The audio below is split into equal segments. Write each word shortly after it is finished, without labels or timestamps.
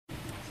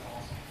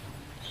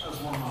is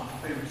one of my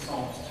favorite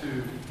songs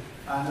too.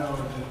 I know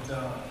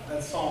that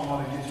that song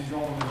ought to get you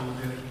going a little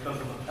bit because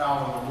of the power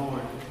of the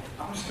Lord.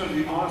 I'm just going to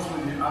be honest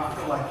with you. I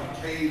feel like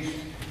a caged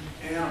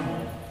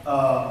animal.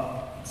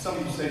 Some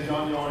of you say,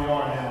 John, you already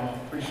are an animal.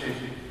 Appreciate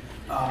you.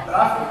 But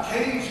I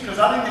feel caged because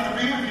I didn't get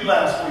to be with you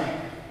last week.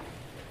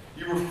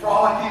 You were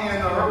frolicking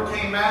in the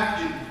Hurricane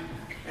Matthew,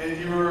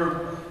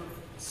 and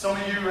some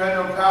of you had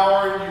no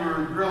power, you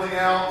were grilling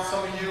out.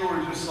 Some of you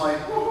were just like,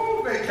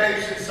 woohoo,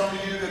 vacation. Some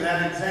of you that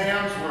had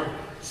exams were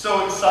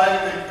so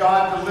excited that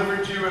God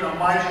delivered you in a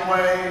mighty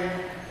way.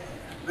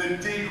 The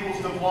D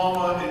equals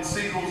diploma and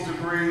C equals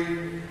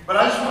degree. But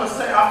I just want to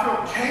say, I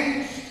feel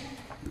caged.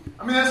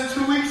 I mean, that's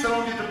 2 weeks I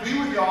don't get to be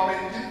with y'all. I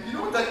mean, you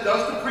know what that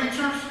does to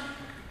preachers?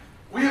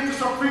 We have to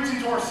start preaching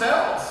to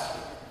ourselves.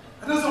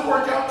 It doesn't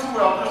work out too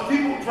well because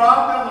people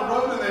drive down the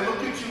road and they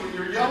look at you and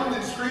you're yelling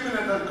and screaming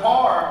in the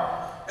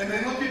car, and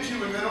they look at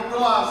you and they don't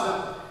realize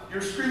that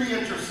you're screaming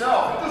at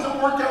yourself. It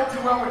doesn't work out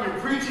too well when you're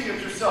preaching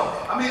at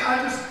yourself. I mean,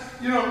 I just,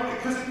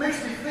 because it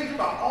makes me think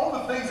about all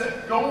the things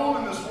that go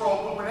on in this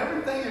world, but when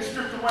everything is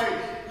stripped away,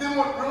 then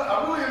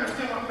I really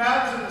understand what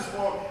matters in this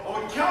world,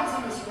 or what counts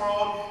in this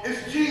world,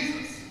 is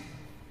Jesus.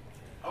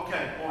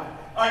 Okay, one.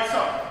 All right,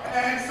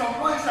 so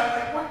I'm really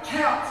excited, like, what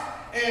counts?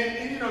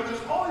 And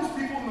there's all these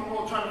people in the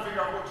world trying to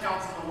figure out what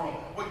counts in the world.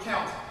 What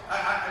counts?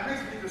 It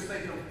makes me just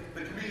think of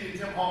the comedian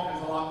Tim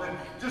Hawkins a lot, but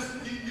just,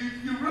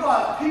 you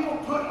realize people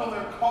put on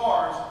their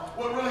cars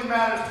what really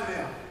matters to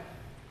them.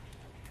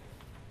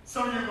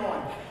 Some of you are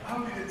going, I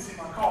hope you didn't see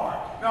my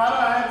car. No,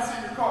 I hadn't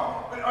seen your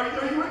car. But are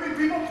you with me?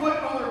 People put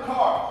on their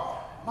car,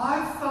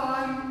 my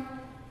son,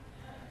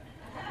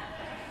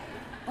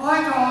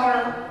 my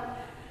daughter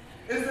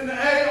is an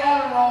A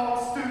honor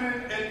roll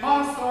student at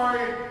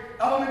Montessori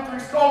Elementary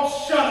School.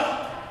 Shut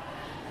up.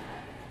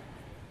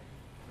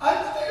 I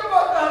just think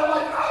about that. I'm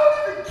like, I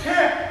don't even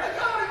care. Like,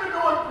 I don't even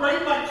know what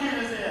grade my kid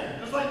is in.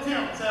 Just like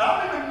Tim said,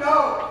 I don't even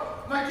know.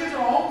 My kids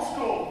are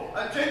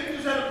homeschooled. Jacob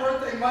just had a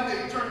birthday Monday.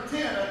 He turned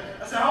 10.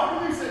 I said, how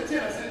old are you? He said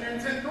 10. I said, you're in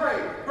 10th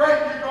grade. Great,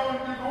 you're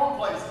going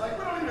places. Like,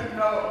 we don't even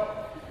know.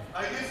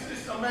 It's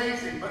just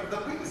amazing. But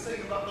the biggest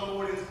thing about the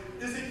Lord is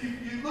if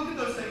you look at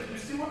those things, you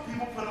see what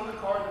people put on the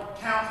card, it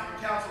counts, and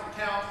it counts, and it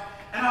counts.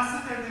 And I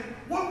sit there and think,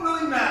 what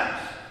really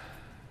matters?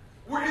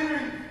 We're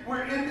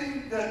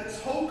ending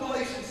this whole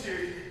Galatians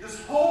series,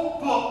 this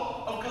whole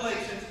book of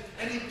Galatians,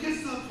 and it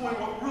gets to the point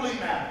what really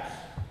matters.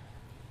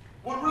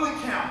 What really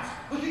counts.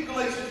 Look at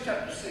Galatians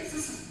chapter 6. This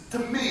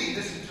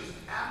is just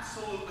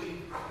absolutely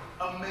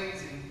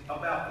amazing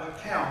about what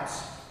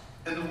counts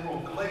in the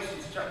world.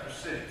 Galatians chapter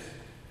 6.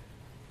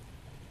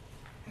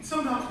 And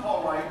sometimes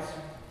Paul writes,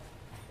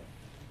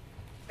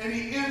 and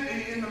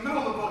in the middle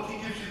of the book, he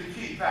gives you the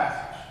key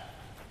passage.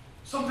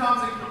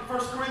 Sometimes in 1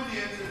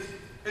 Corinthians,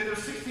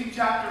 there's 16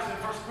 chapters in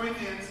 1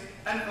 Corinthians,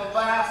 and in the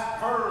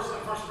last verse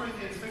in 1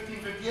 Corinthians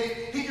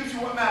 15:58, he gives you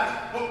what matters.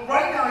 But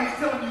right now, he's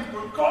telling you,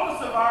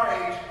 regardless of our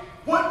age,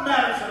 what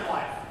matters in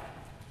life.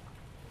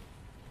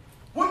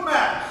 What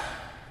matters?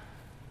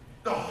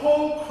 The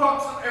whole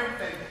crux of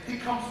everything. He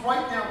comes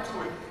right down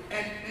to it.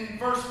 And in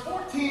verse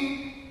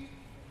 14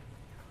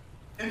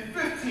 and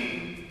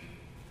 15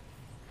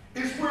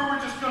 is where we're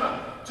just going to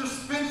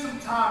just spend some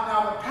time.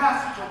 Now, the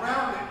passage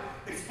around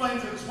it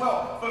explains it as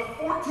well. But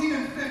 14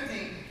 and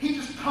 15, he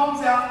just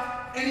comes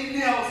out and he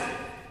nails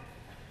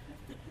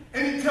it.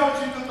 And he tells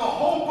you that the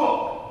whole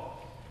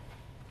book,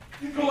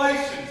 in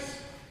Galatians,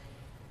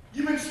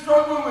 you've been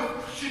struggling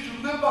with, should you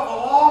live by the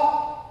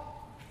law?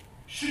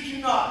 Should you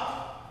not?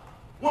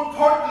 What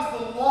part does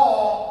the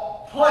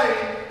law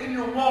play in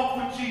your walk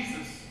with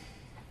Jesus?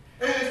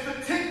 Is the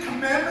 10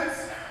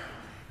 Commandments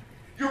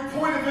your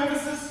point of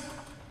emphasis?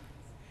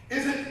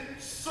 Is it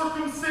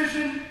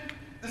circumcision,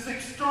 this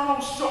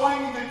external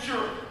showing that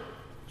you're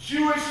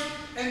Jewish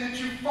and that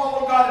you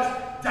follow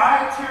God's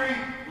dietary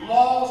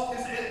laws?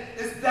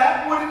 Is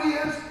that what it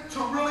is to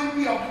really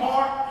be a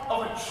mark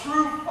of a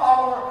true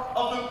follower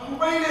of the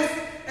greatest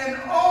and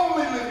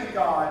only living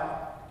God?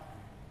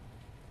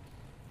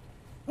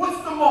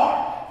 What's the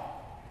mark?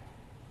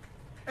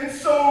 And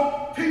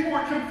so people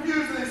were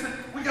confused and they said,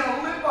 we got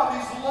to live by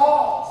these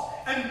laws.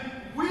 And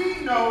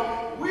we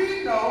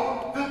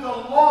know that the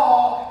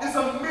law is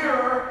a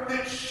mirror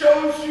that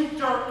shows you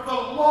dirt. The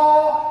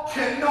law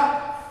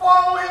cannot,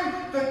 following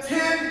the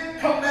 10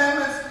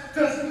 Commandments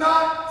does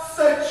not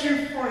set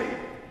you free.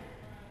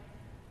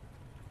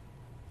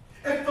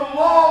 If the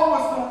law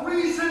was the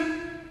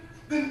reason,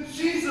 then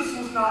Jesus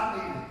was not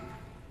needed.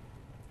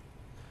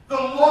 The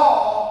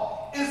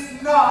law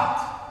is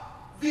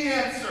not the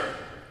answer.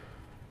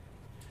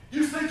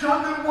 You say,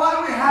 John, then why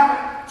do we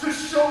have it? To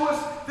show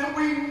us that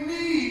we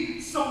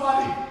need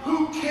somebody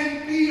who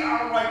can be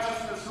our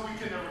righteousness, who we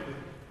can never be.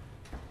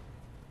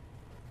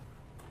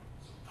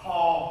 So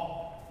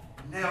Paul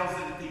nails it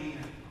at the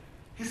end.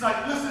 He's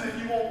like, listen,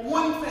 if you want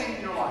one thing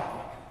in your life,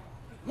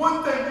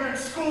 one thing, you're in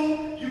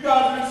school, you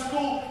guys are in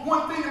school,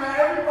 one thing, man,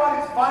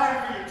 everybody's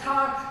vying for your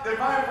time, they're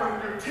vying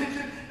for your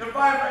attention, they're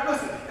vying for,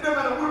 listen, it doesn't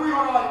matter where we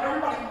are in life,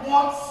 everybody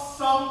wants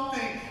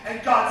something.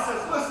 And God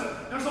says, listen,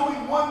 there's only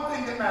one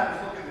thing that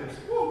matters. Look at this.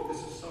 Woo, this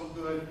is so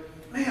good.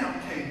 Man,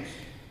 I'm caged.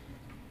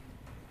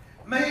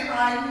 May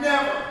I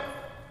never,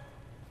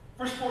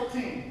 verse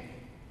 14,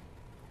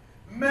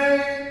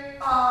 may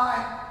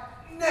I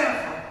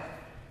never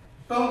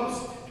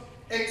boast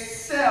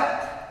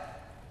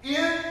except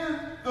in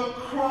the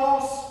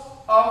cross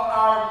of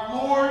our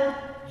Lord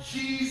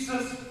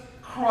Jesus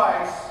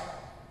Christ,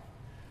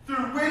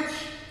 through which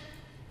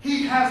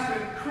he has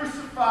been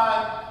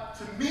crucified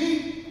to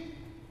me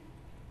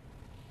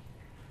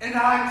and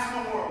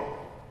I to the world.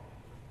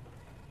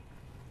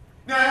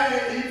 Now,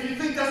 if you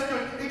think that's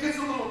good, it gets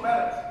a little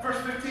better. Verse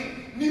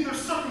 15, neither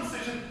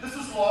circumcision, this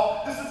is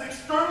law, this is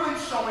externally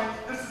showing,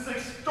 this is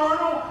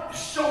external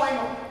showing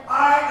of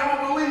I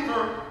am a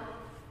believer.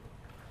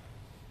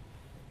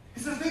 He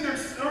says neither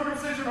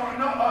circumcision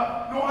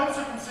nor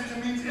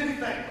uncircumcision means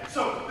anything.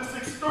 So this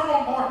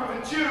external mark of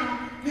a Jew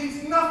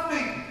means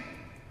nothing.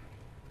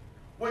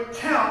 What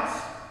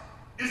counts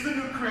is the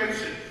new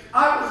creation.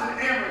 I was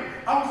in Emory.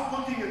 I was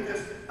looking at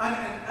this,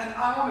 and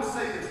I want to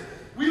say this.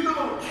 We live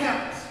on a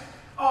campus.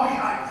 Oh,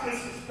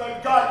 this is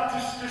God.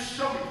 Just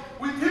show me.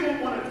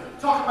 People want to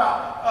talk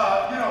about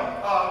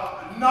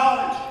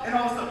knowledge and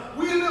all this stuff.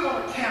 We live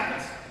on a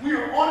campus. We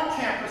are on a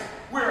campus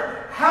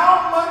where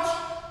how much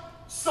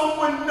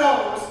someone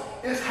knows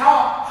is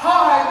how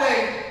high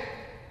they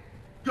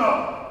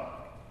go.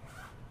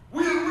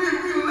 We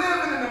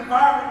live in an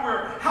environment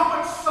where how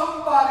much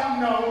somebody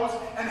knows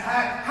and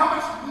how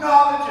much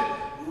knowledge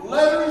and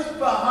letters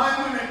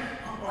behind them and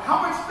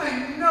how much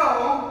they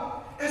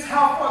know is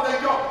how far they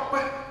go.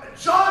 But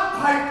John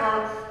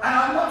Piper, and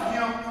I love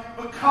him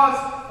because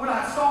when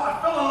I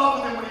fell in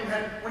love with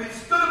him when he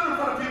stood up in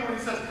front of people and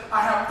he says,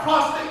 I have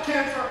prostate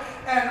cancer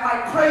and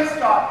I praise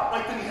God,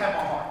 like then he had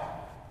my heart.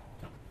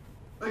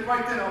 Like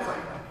right then I was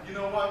like, you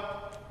know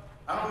what?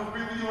 I don't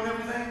agree with you on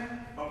everything,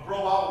 but bro,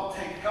 I will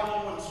take hell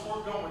on with a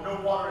squirt gun with no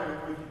water in it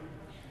with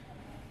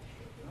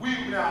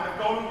you. Now,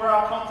 the golden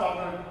growl comes, I'm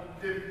going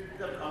to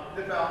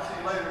dip out, see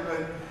you later,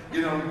 but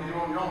you're on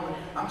your own.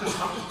 But I'm just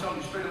telling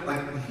you straight up,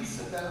 like when he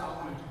said that, I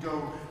wanted to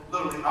go,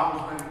 literally, I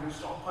was ready to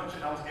start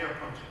punching, I was air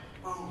punching.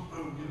 Boom,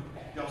 boom,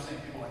 y'all see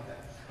people like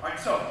that. All right,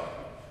 so,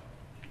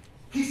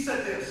 he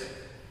said this,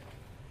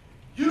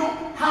 you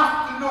don't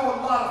have to know a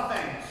lot of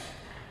things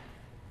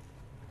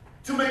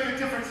to make a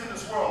difference in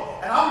this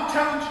world. And I'm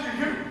challenging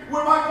you here.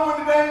 Where am I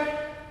going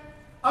today?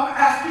 I'm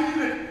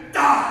asking you to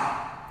die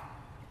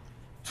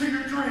to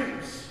your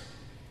dreams,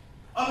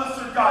 unless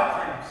they're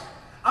God dreams.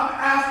 I'm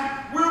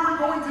asking, where we're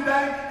going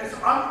today is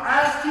I'm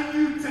asking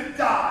you to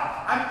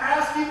die. I'm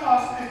asking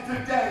us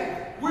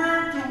today,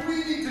 where do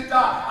we need to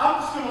die?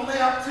 I'm just going to lay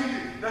out to you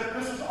that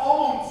this is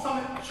all on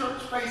Summit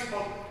Church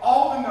Facebook,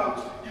 all the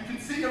notes. You can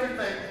see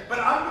everything, but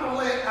I'm going to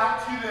lay it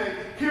out to you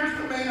today. Here's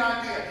the main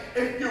idea.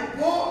 If you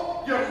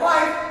want your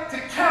life to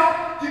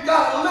count, you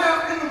got to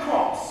live in the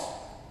cross.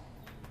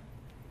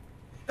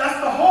 That's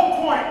the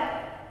whole point.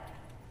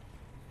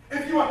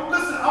 If you want,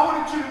 listen, I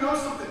wanted you to know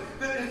something.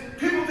 That if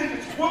people think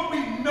it's what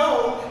we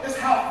know is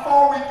how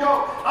far we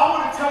go. I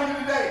want to tell you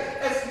today,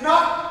 it's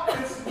not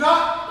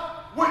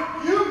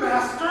what you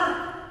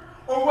master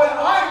or what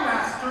I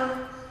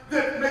master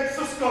that makes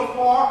us go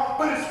far,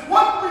 but it's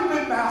what we've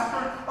been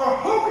mastered or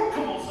who we,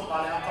 come on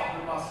somebody, I'm talking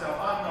to myself.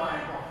 I know I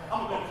ain't going.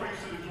 I'm going to go preach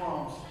to the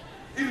drums.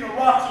 Even the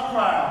rocks will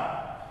cry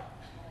out.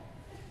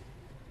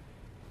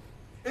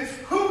 It's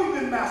who we've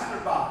been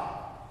mastered by.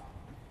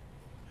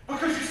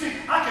 Because you see,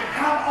 I can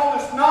have all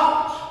this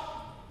knowledge.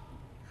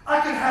 I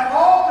can have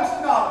all this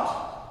knowledge.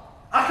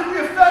 I can be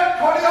a fake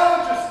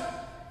cardiologist.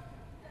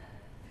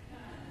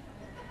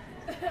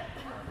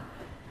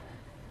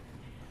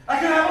 I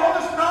can have all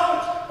this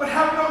knowledge, but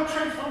have no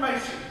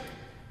transformation.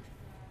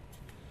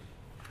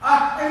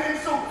 And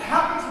so what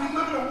happens, we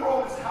live in a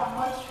world is how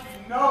much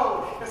you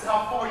know is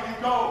how far you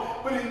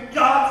go. But in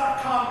God's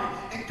economy,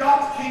 in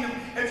God's kingdom,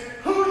 it's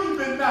who you've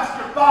been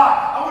mastered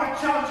by. I want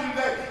to challenge you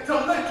today to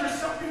let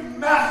yourself be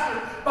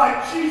mastered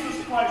by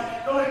Jesus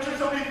Christ. To let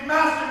yourself be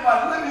mastered by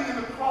living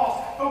in the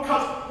cross.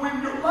 Because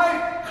when your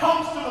life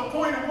comes to the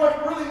point of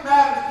what really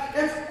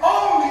matters, it's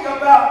only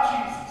about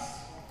Jesus.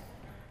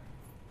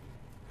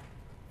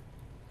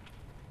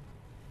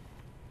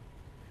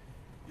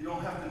 You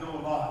don't have to know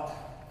a lot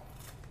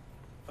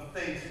of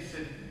things, he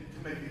said,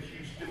 to make a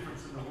huge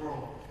difference in the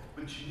world.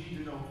 But you need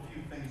to know a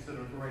few things that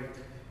are great.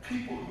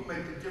 People who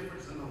make a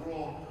difference in the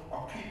world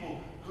are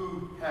people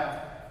who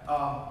have,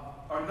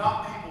 are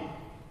not people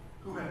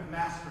who have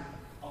mastered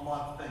a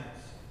lot of things.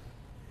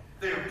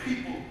 They are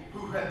people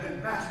who have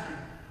been mastered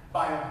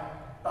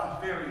by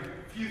very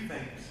few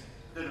things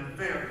that are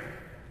very,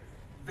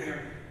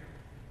 very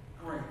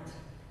great.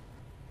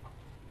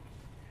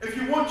 If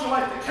you want your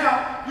life to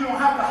count, you don't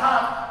have to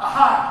have a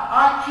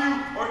high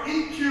IQ or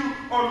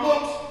EQ or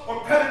looks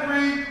or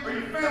pedigree or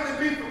your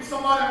family be from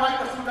somebody, right?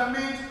 That's what that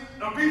means.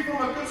 Or be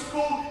from a good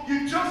school.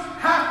 You just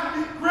have to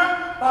be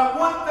gripped by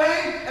one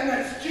thing, and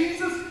that's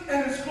Jesus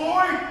and His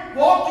glory,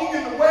 walking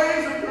in the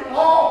ways of your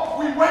law.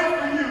 We wait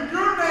for you.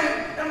 Your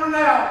name and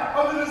renown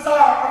are the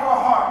desire of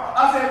our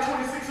heart. Isaiah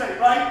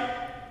 26:8, right?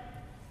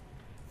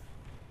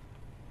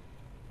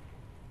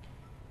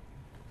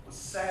 was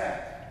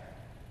sad.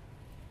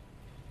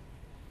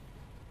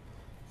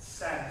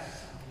 Sad.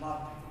 A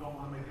lot of people don't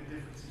want to make a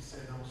difference, he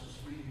said. I was just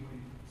reading what he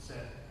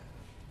said.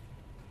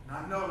 And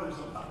I know there's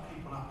a lot of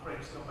people, and I pray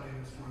there's nobody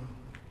in this room.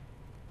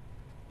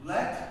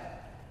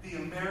 Let the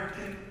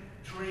American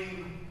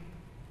dream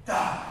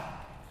die.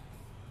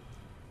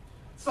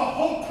 It's the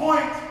whole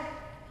point.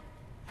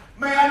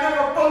 May I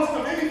never boast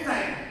of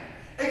anything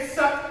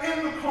except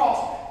in the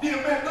cross.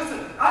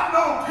 Listen, I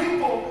know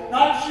people,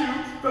 not you,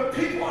 but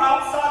people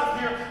outside of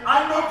here,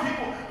 I know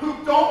people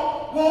who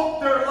don't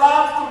want their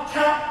lives to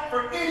count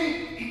for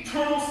any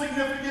eternal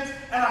significance,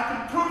 and I can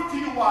prove to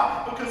you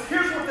why. Because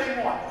here's what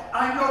they want.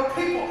 I know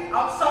people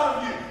outside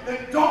of you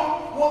that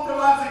don't want their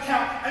lives to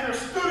count, and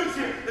there's students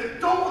here that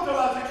don't want their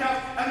lives to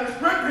count, and there's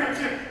grandparents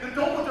here that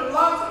don't want their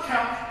lives to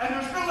count, and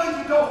there's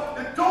middle-aged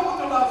adults that don't want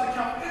their lives to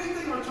count for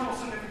anything of eternal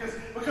significance,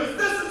 because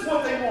this is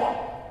what they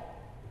want.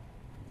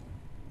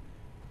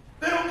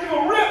 They don't give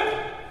a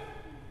rip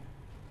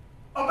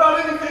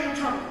about anything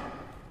eternal.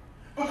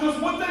 Because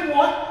what they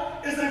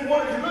want is they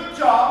want a good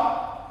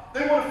job.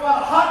 They want to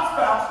find a hot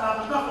spouse. Now,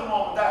 there's nothing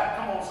wrong with that.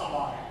 Come on,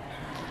 somebody.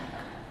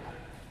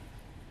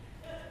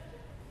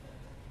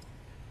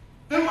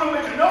 They want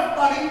to make enough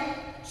money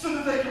so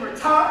that they can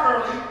retire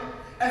early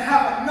and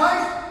have a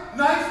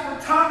nice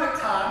retirement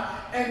time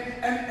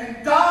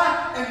and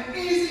die an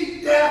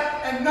easy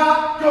death and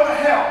not go to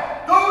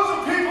hell. Those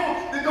are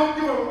people that don't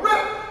give a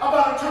rip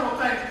about eternal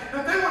things.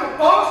 That they want to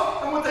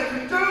boast in what they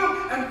can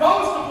do and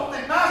boast of what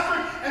they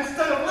mastered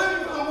instead of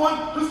living for the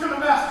one who's going to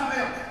master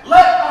them.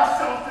 Let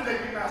ourselves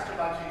today be mastered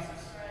by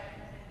Jesus.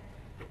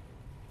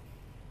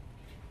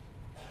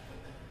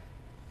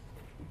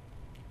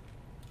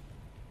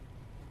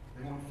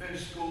 They want to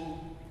finish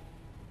school.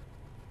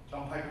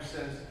 John Piper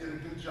says, get a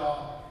good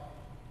job,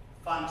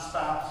 find a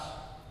spouse,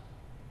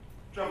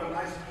 drive a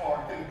nice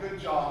car, get a good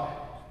job,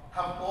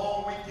 have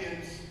long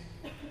weekends,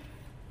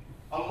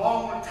 a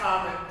long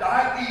retirement,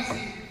 die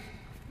easy,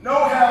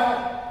 no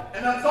hell,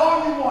 and that's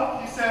all you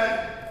want, he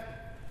said.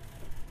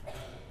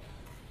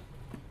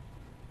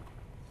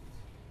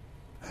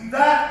 And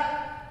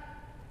that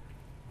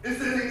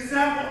is an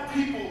example of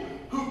people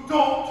who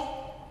don't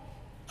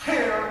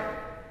care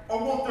or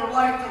want their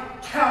life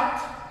to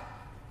count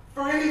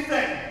for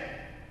anything.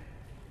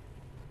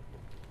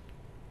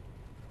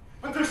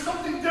 But there's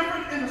something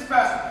different in this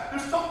passage.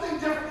 There's something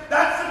different.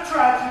 That's a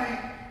tragedy.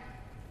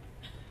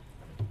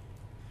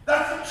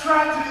 That's a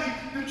tragedy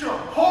that your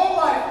whole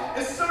life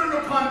is centered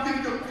upon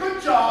getting a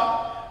good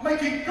job,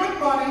 making good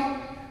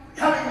money,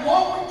 having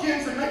long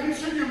weekends, and making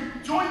sure you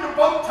enjoy your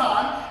boat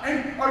time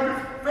or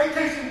your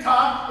vacation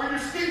time or your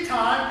ski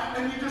time,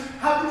 and you just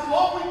have these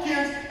long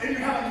weekends and you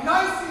have a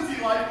nice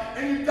easy life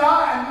and you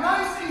die a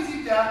nice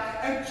easy death,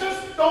 and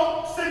just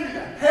don't send me to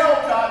hell,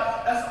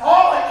 God. That's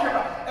all I care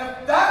about.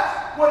 If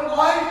that's what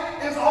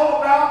life is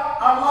all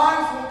about, our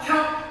lives will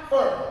count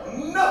for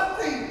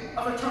nothing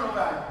of eternal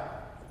value.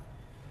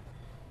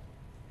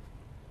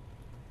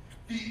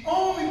 The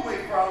only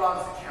way for our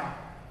lives to count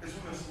is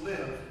we must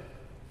live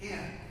in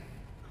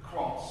the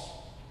cross.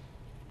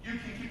 You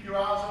can keep your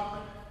eyes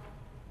open.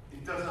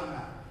 It does not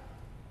matter.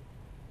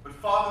 But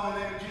Father, in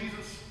the name of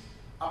Jesus,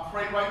 I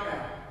pray right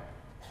now,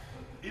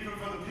 even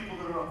for the people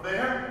that are up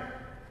there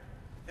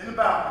in the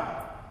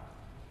balcony,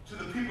 to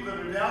the people that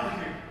are down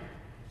here,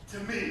 to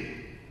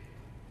me,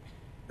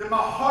 that my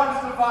heart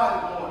is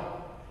divided, Lord,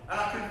 and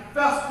I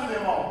confess to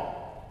them all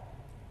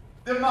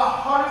that my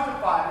heart is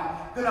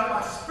divided, that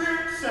my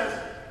spirit says,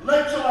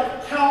 let your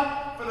life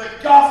count for the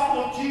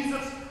gospel of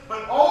Jesus,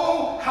 but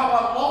oh, how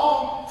I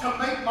long to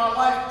make my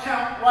life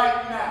count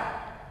right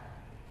now.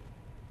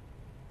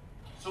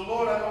 So,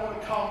 Lord, I don't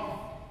want to come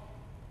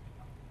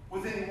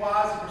with any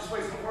wise and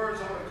persuasive words.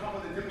 I want to come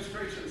with a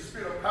demonstration of the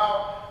Spirit of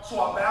power.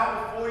 So I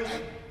bow before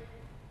you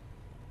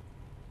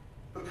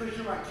because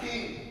you're my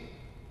King.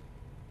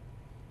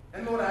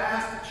 And Lord, I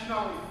ask that you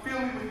not only fill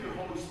me with your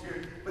Holy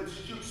Spirit, but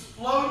that you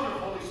explode your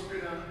Holy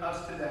Spirit on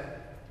us today.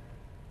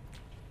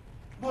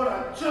 Lord,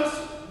 I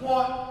just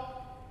want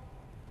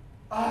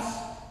us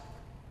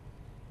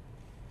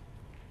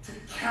to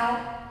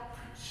count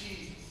for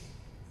Jesus.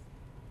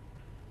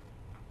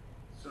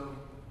 So,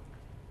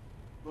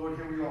 Lord,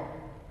 here we are.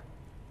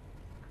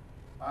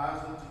 My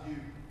eyes look to you,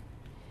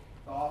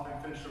 the author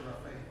and finisher of our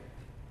faith.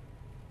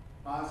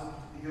 My eyes look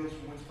to the hills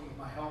from whence cometh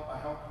my help. My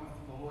help cometh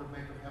from the Lord,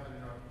 maker of heaven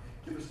and earth.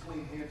 Give us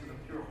clean hands and a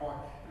pure heart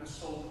and a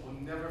soul that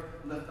will never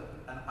lift up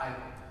an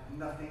idol.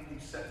 Nothing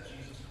except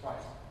Jesus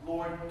Christ.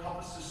 Lord, help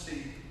us to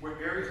see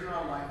where areas in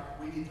our life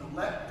we need to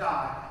let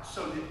die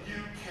so that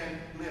you can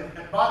live.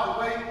 And by the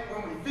way,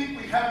 when we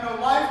think we have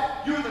no life,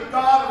 you're the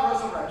God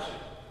of resurrection.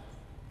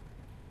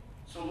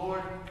 So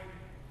Lord,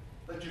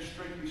 let your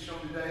strength be shown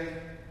today.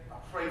 I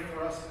pray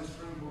for us in this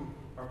room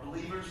who are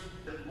believers,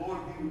 that Lord,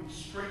 we would be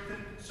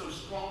strengthened so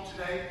strong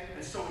today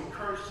and so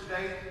encouraged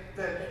today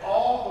that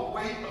all the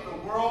weight of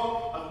the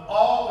world, of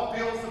all the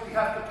bills that we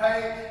have to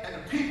pay and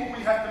the people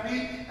we have to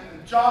meet and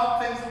the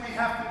job things that we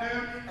have to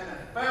do and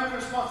the family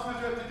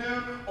responsibilities we have to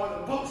do or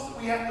the books that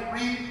we have to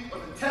read or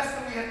the tests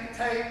that we have to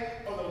take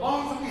or the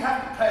loans that we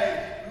have to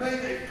pay, may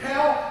they pay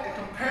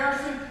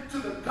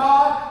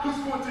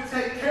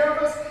take care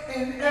of us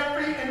in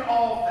every and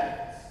all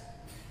things.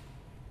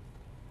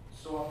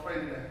 So I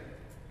pray today,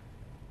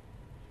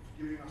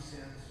 forgiving our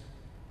sins,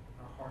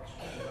 our hearts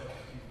will be up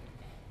to you.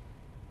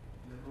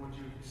 And that, Lord,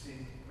 you would be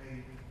seen,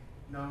 made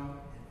known,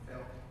 and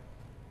felt.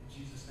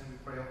 In Jesus' name we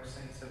pray. All the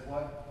saints said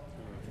what?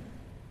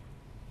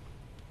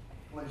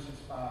 Galatians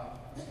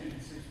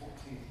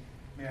 6:14.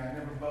 May I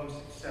never boast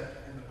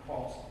except in the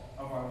cross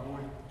of our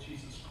Lord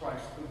Jesus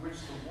Christ, through which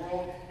the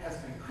world has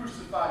been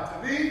crucified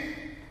to me,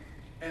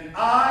 and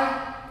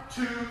I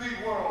to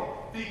the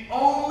world. The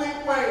only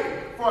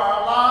way for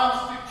our lives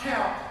to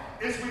count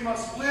is we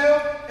must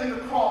live in the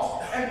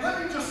cross. And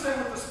let me just say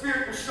what the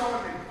Spirit was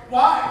showing me.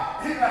 Why?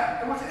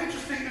 And what's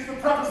interesting is the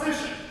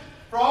preposition.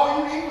 For all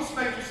you English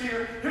majors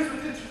here, here's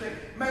what's interesting.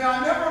 May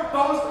I never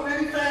boast of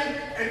anything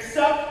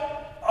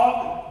except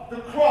of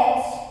the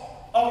cross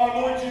of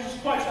our Lord Jesus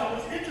Christ. Now,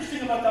 what's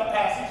interesting about that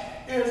passage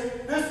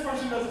is this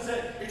version doesn't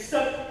say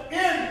except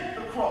in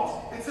the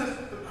cross. It says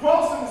the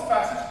cross in this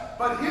passage,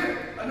 but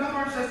here,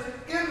 another version says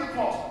in the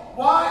cross.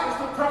 Why is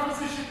the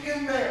preposition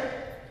in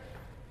there?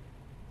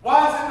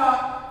 Why is it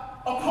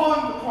not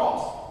upon the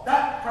cross?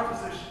 That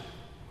preposition.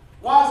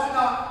 Why is it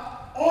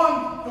not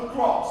on the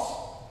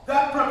cross?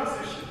 That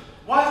preposition.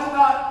 Why is it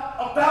not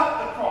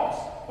about the cross?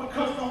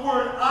 Because the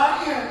word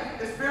I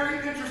am is very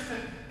interesting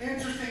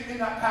in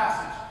that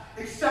passage.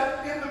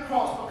 Except in the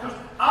cross, because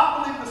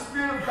I believe the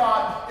Spirit of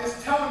God is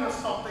telling us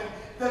something,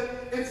 that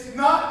it's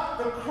not,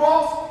 the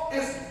cross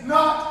is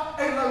not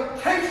a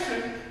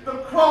location,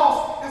 the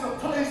cross is a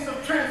place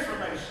of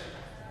transformation.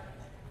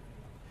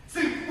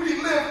 See,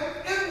 we live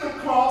in the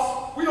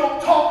cross, we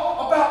don't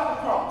talk about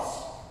the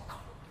cross.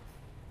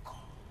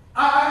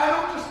 I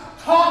don't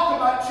just talk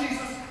about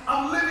Jesus,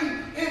 I'm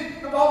living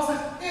in, the Bible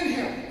says, in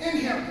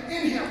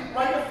Him,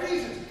 right?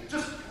 Ephesians,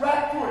 just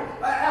act for it,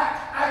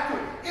 act for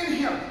it, in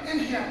Him,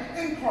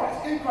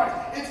 in Christ.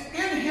 It's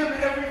in Him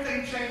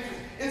everything changes.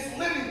 It's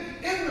living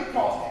in the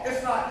cross.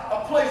 It's not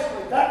a place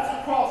where that's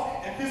the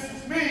cross and this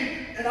is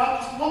me, and I'm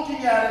just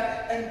looking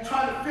at it and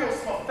trying to feel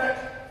some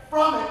effect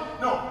from it.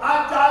 No,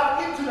 I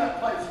dive into that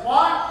place.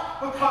 Why?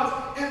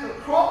 Because in the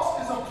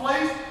cross is a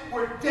place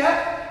where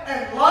death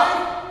and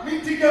life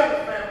meet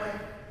together, family.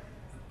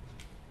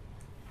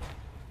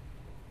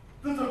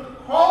 The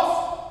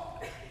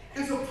cross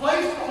is a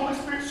place, the Holy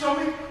Spirit showed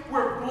me,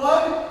 where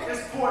blood is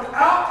poured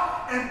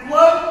out and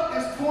blood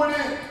is poured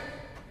in.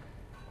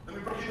 Let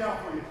me break it down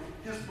for you.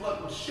 His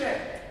blood was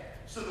shed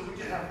so that we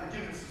can have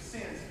forgiveness of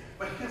sins.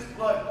 But His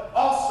blood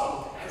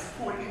also is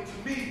poured into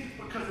me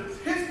because it's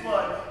His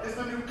blood is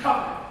the new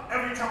covenant.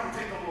 Every time we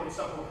take the Lord's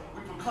Supper,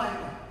 we proclaim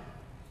that.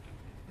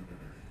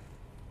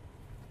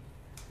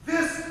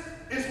 This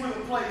is where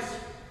the place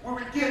where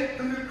we get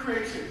the new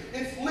creation.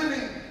 It's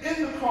living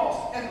in the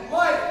cross. And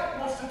life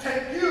wants to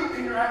take you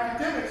in your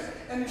academics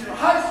and in your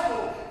high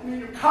school and in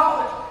your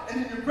college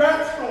and in your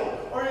grad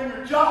school or in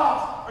your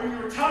jobs or in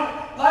your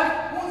retirement.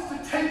 Life wants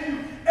to take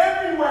you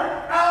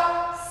everywhere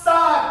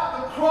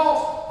outside the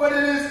cross, but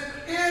it is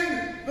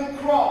in the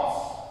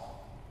cross.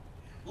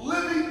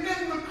 Living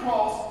in the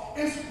cross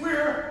is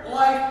where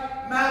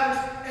life matters,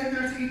 and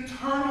there's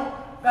eternal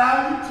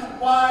value to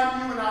why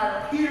you and I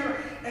are here,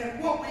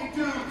 and what we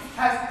do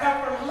has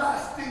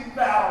everlasting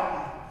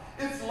value.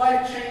 It's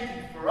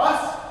life-changing for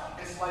us.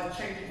 It's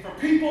life-changing for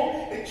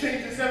people. It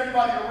changes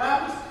everybody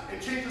around us.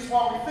 It changes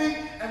what we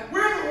think, and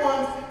we're the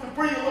ones to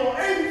bring a little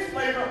 80s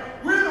flavor.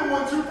 We're the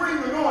ones who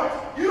bring the noise.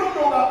 You don't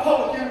know about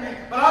Public Enemy,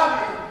 but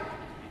I do.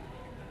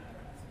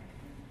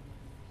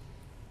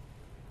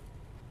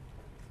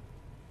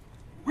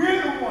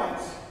 We're the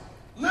ones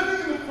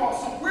living in the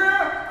cross. So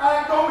where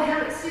I go here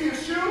at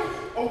CSU,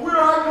 or where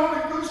I go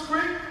to Goose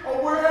Creek,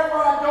 or wherever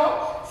I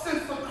go,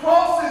 since the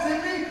cross is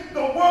in me,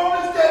 the world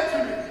is dead to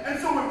me. And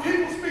so when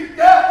people speak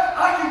death,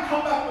 I can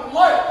come back with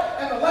light.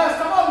 And the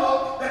last time I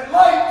looked, that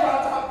light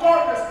drives out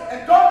darkness,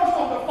 and darkness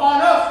don't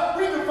define us,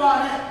 we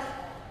define it.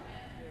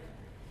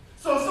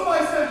 So if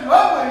somebody says you're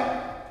ugly,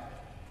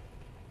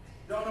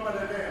 y'all know about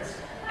that dance.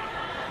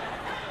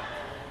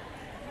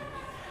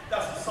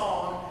 That's a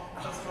song.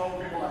 That's some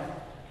old people like,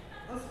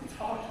 let's be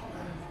talking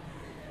about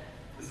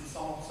it. This is a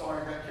song,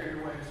 sorry, I got carried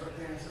away. I started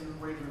dancing in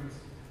the weight rooms.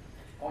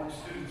 All these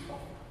students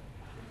fall.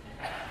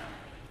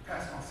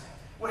 Pass my seat.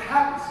 What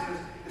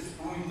happens is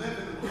when we live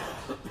in the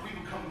cross, we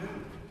become new.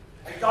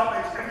 And God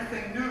makes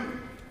everything new.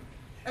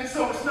 And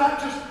so it's not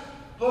just,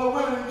 Lord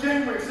willing, in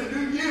January, it's a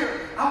new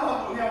year. I'm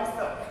not, we always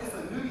felt, it's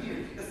a new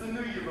year. It's a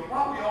new year. But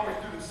why do we always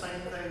do the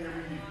same thing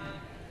every year?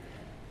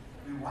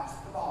 We watch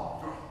the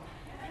ball drop.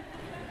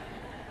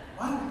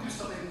 Why don't we do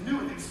something new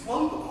and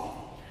explode the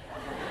ball?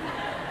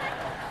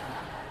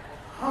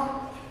 Huh?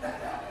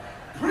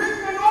 Bring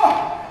it on!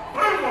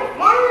 Bring the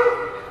flame!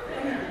 I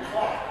need to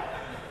clap.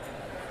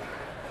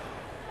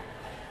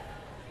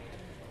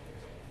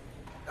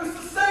 It's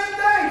the same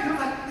thing. You're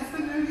like, it's the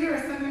new year,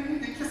 it's the new year.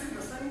 You're kissing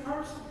the same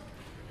person.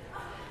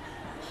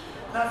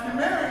 Now, if you're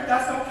married,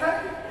 that's okay.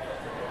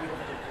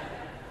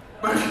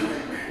 But if you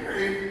ain't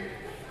married,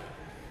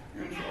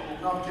 you're in trouble.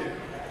 No, I'm kidding.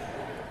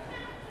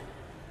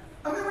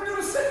 I mean, we do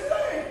the same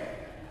thing.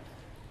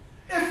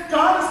 If God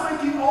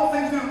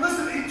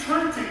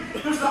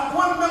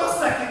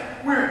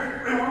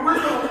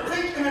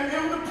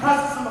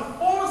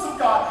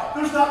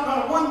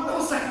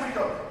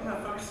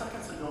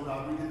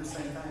God. We did the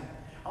same thing.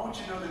 I want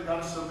you to know that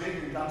God is so big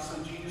and God is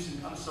so genius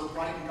and God is so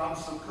bright and God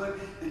is so good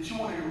that you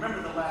want to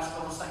remember the last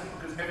millisecond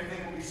because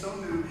everything will be so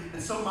new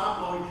and so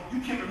mind-blowing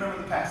you can't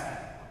remember the past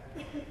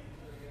thing.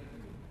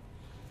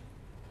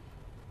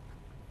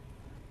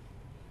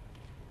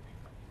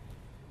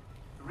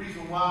 The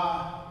reason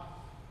why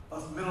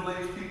us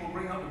middle-aged people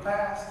bring up the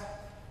past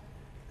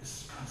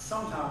is because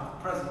sometimes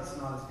the present's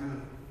not as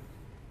good.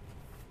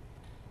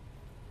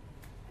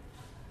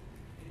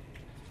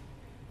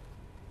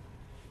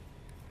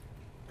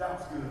 That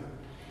was good.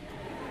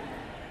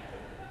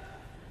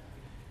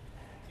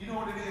 You know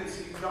what it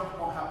is? Y'all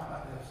won't happen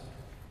about this.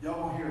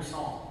 Y'all won't hear a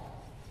song.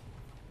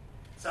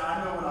 So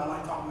I know when I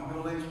like talking to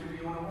middle-aged people,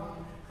 you want to know why?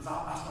 Because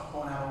I start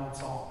throwing out old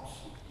songs.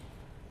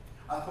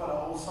 I throw out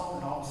an old song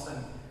and all of a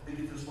sudden they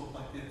get this look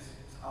like this.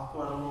 So I'll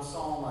throw out a little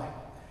song like,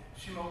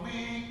 "She my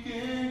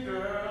weekend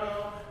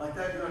girl," like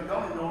that. Y'all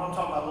don't even know what I'm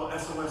talking about, a little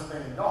SOS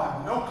band. Y'all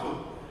have no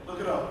clue. Look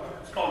it up.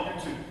 It's called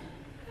YouTube.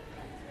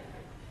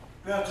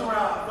 Then I turn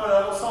around and throw out a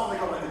little song, they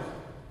go like this.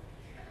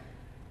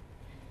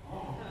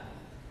 Oh.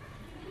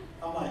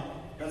 I'm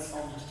like, that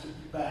song just took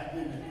you back,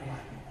 didn't it?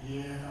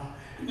 You're like, yeah.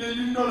 And then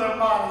you know that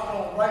mind is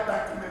going right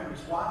back to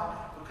memories. Why?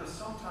 Because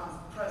sometimes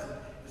the present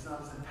is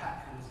not as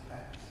impactful as the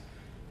past.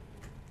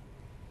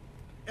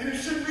 And it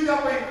shouldn't be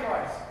that way in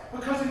Christ.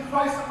 Because in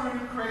Christ that we're a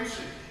new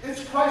creation.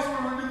 It's Christ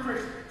we're a new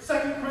creation.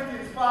 2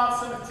 Corinthians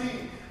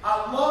 5:17.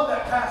 I love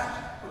that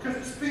passage because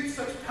it speaks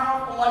such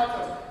powerful life to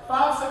us.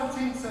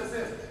 5:17 says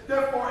this,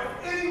 "Therefore,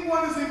 if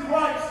anyone is in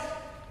Christ,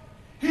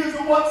 he is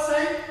a what,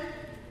 saint?"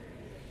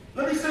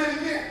 Let me say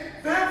it again.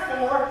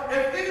 Therefore,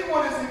 if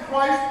anyone is in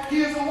Christ,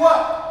 he is a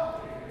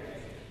what?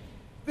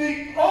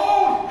 The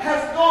old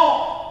has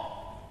gone.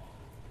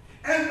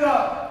 And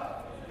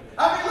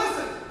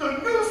listen, the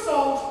new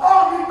songs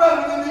ought to be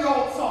better than the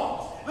old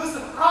songs.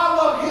 Listen, I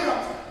love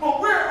hymns, but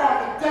where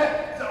are the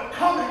dead that are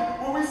coming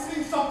when we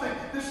sing something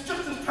that's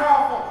just as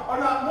powerful or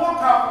not more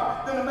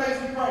powerful than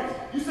Amazing Grace?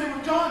 You say,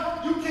 "Well,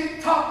 John, you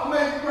can't top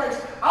Amazing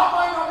Grace." I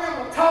might not be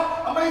able to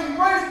top Amazing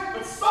Grace,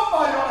 but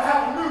somebody ought to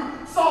have a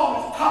new song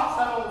that tops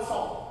that old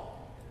song.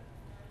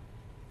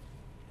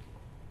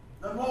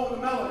 Nothing wrong with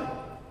the melody.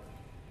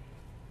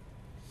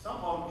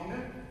 Something ought to be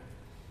new.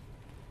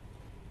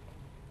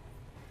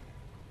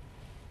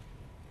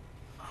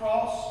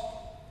 Cross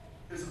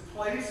is a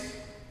place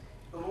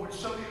the Lord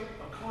showed me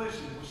a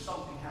collision where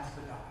something has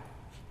to die.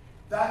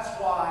 That's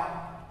why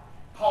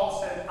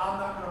Paul said, "I'm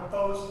not going to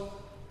boast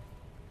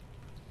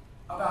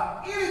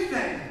about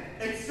anything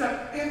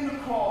except in the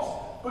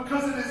cross."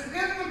 Because it is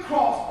in the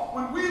cross.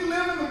 When we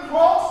live in the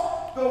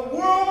cross, the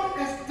world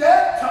is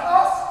dead to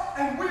us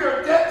and we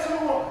are dead to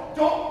the world.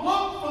 Don't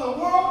look for the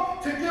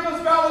world to give us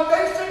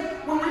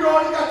validation when we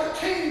already got the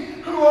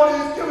King who already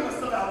has given us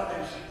the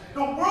validation.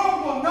 The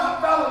world will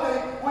not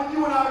validate what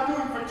you and I are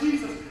doing for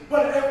Jesus.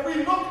 But if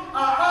we look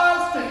our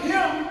eyes to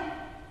Him,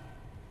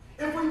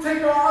 if we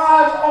take our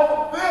eyes off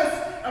of this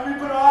and we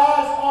put our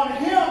eyes on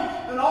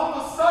Him, then all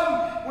of a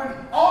sudden,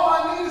 when all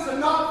I need is a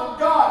nod from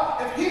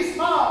God, if He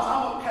smiles,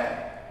 I'm okay.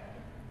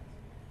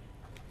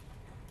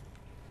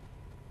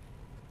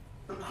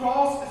 The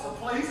cross is a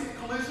place of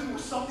collision where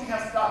something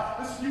has to die.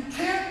 Listen, you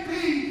can't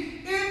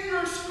be in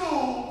your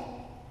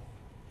school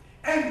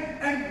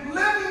and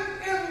living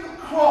in the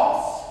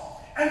cross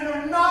and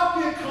there not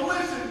be a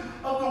collision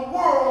of the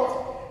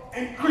world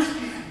and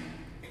Christianity.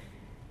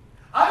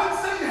 I didn't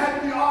say you had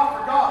to be hard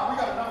for God. We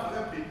got enough of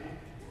them people.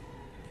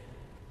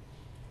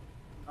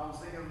 I was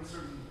thinking of a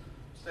certain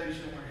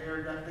station where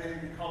hair got big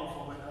and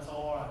colorful, but that's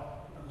all right.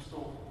 Another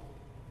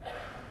story.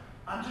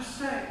 I'm just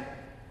saying,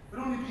 we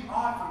don't need to be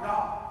hard for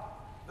God.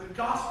 The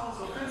gospel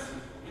is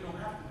offensive. You don't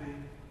have to be.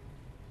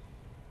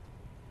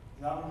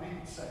 God will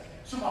need to say.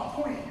 So my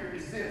point here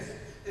is this,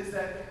 is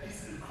that He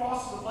said the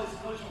cross is a place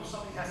of collision where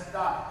something has to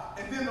die.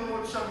 And then the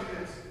Lord showed me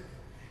this.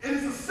 It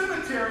is a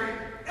cemetery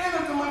and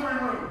a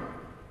delivery room.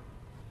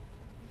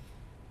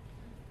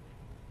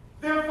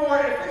 Therefore,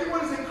 if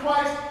anyone is in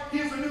Christ, he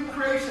is a new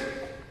creation.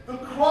 The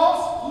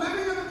cross,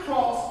 living in the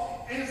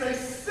cross, is a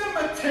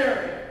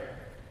cemetery.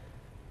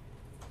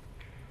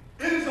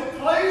 It is a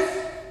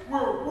place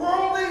where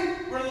worldly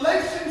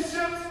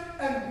relationships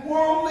and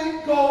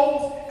worldly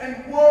goals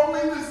and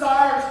worldly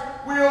desires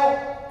will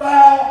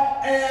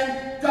bow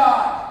and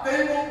die.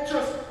 They won't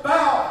just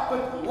bow,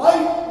 but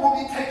life will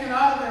be taken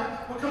out of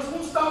them because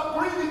we'll stop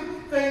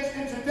breathing things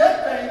into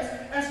dead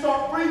things and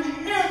start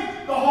breathing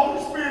in the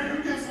Holy Spirit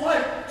who gives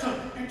life to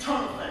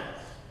eternal things.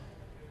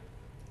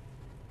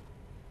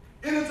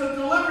 It is a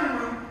delivery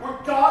room where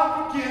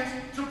God begins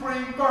to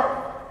bring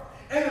birth.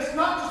 And it's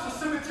not just a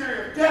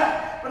cemetery of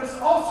death, but it's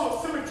also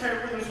a cemetery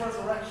where there's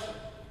resurrection.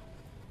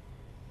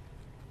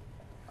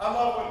 I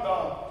love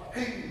what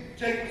Hayden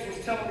Jacobs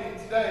was telling me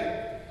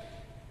today.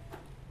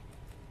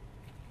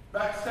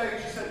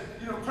 Backstage, he said,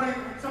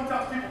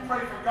 sometimes people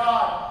pray for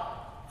God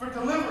for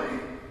delivery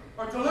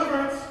or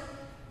deliverance,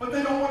 but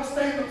they don't want to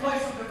stay in the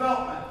place of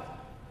development.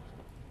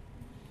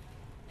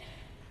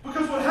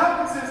 Because what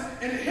happens is,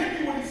 and it hit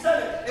me when he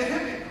said it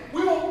hit me,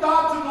 we want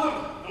God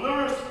to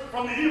deliver us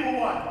from the evil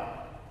one.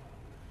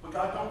 But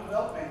God, don't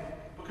develop me.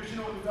 Because you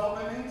know what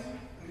development means?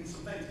 It means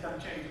some things got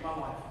to change in my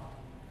life.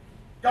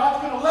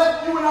 God's going to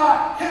let you and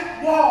I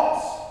hit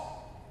walls.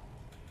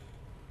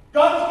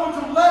 God is going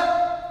to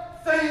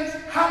let things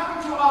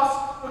happen to us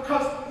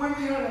because when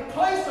we are in a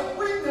place of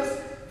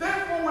weakness,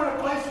 therefore we're in a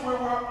place where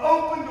we're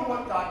open to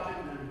what God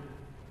can do.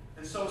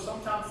 And so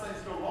sometimes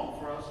things go wrong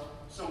for us,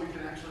 so we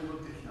can actually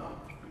look to Him.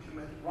 We can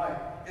make it right.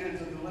 It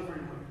is a delivery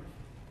room.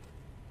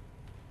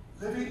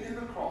 Living in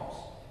the cross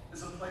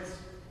is a place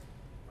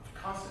of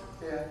constant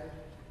death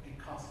and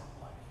constant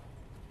life.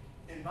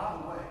 And by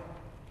the way,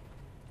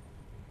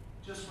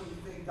 just when you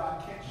think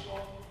God can't show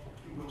up,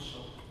 He will show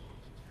up.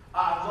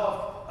 I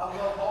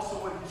love also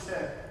what you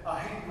said.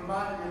 He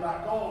reminded me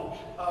about gold.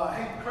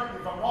 Correct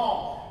me if I'm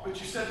wrong, but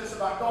you said this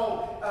about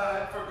gold.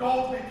 For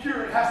gold to be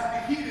pure, it has to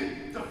be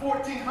heated to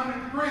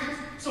 1,400 degrees.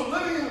 So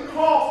living in the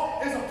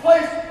cross is a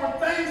place where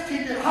things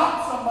can get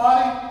hot,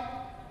 somebody.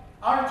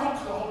 I already told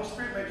you the Holy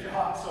Spirit makes you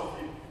hot. So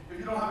if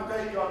you don't have a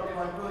date, you ought to be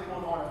like really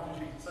going hard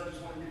after Jesus. I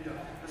just want to give you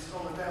this is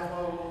on the down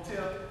low, a little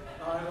tip.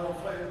 All right,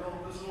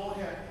 this is a little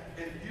hint.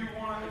 If you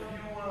want to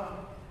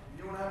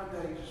have a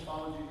date, just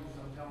follow Jesus.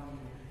 I'm telling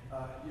you.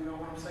 You know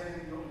what I'm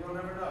saying? You'll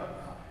never know.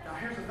 Now,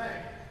 here's the thing.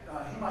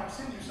 He might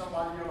send you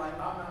somebody, you're like,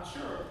 I'm not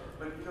sure.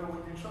 But, you know,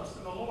 when you trust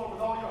in the Lord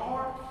with all your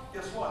heart,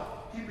 guess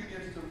what? He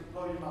begins to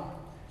blow your mind.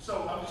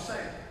 So, I'm just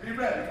saying, be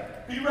ready.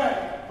 Be ready.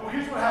 Well,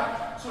 here's what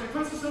happens. So, he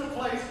puts us in a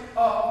place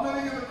of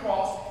living in the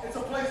cross. It's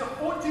a place of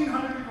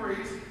 1,400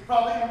 degrees.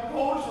 Probably the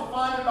gold is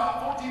refined at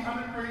about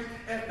 1,400 degrees.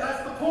 And if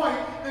that's the point,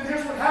 then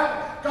here's what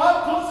happens. God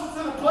puts us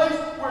in a place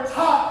where it's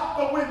hot.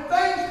 But when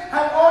things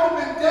have already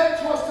been dead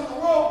to us to the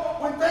world,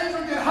 when things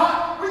are getting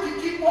hot, we can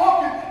keep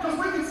walking because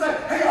we can say,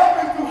 hey, I've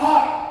been through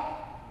hot.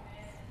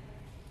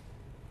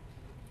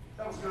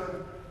 That was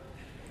good.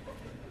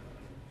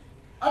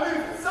 I mean,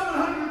 if it's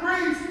 700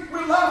 degrees,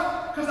 we're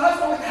left because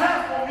that's only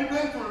half what we've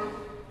been through.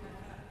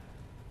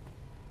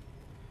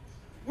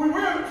 When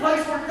we're in a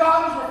place where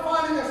God is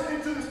refining us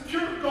into this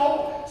pure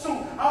gold,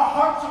 so our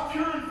hearts are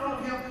pure in front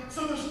of Him,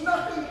 so there's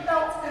nothing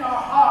else in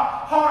our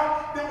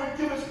heart that would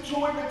give us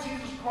joy but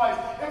Jesus Christ.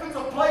 If it's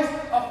a place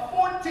of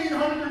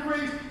 1,400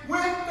 degrees,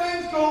 when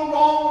things go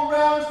wrong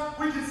around us,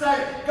 we can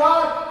say,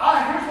 God,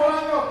 here's what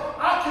I know.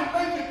 I can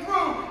make it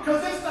through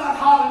because it's not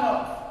hot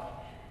enough.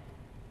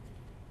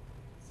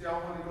 See, I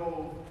want to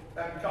go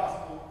that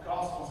gospel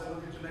and say,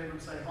 look at your neighbor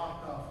and say,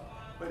 hot enough.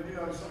 But you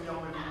know, some of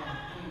y'all may be going,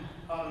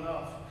 hot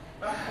enough.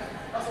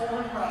 That's what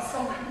we're about.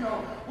 Some,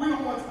 we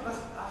don't want to, that's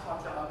why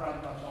I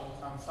brag about y'all all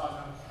the time. Side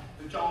note,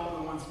 that y'all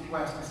are the ones people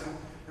ask me,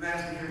 and they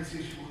ask me here at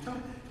CSU, well, tell me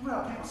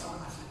about people saying,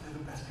 I said, they're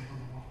the best people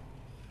in the world.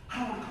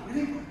 I don't want to go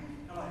anywhere.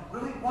 They're like,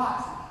 really? Why?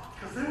 I said,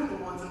 because they were the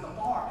ones at the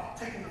bar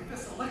taking the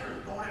fist of liquor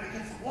and going in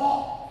against the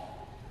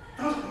wall.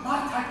 Those are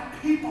my type of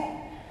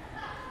people.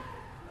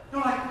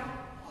 They're like,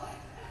 what?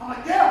 I'm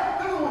like,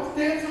 yeah, they're the ones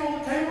dancing on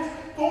the tables,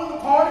 throwing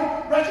the party,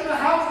 wrecking the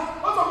houses.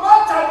 Those are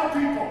my type of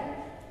people.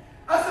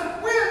 I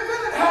said, we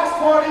invented house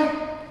party.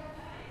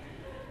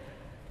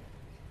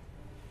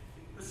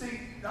 But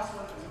see, that's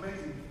what is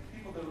amazing.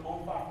 People that are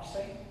on fire for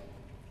Satan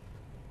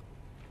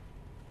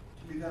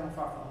can be that on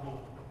fire for the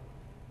Lord.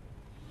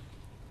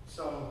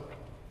 So,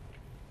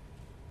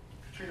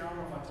 Katrina, I don't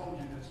know if I told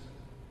you this,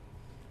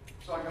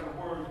 so I got a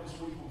word this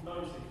week on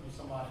Thursday from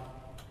somebody.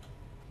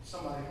 The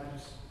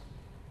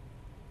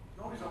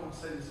only reason I want to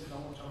say this is I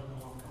want y'all to know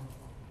where I'm coming from.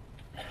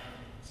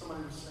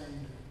 Somebody was saying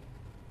that,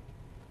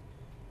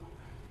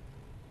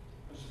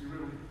 I'll just be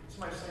real with you.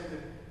 Somebody saying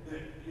that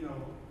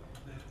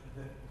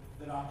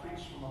I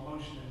preach from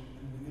emotion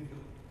and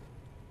manipulate.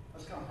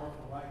 That's kind of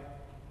hurtful, right?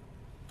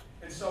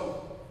 And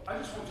so, I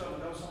just want y'all to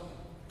know something.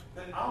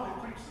 That I only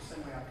preach the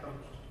same way I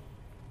coached.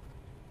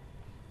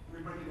 Let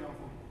me break it down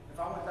for you. If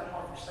I went that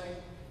hard for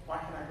Satan, why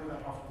can't I go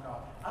that hard for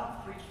God? I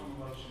don't preach from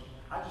emotion.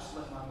 I just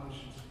let my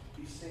emotions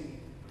be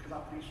seen because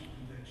I preach from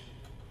conviction.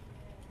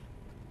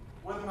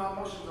 Whether my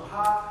emotions are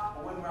high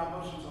or whether my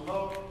emotions are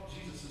low,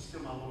 Jesus is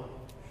still my Lord.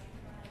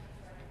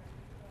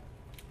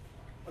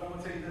 But I'm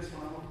going to tell you this,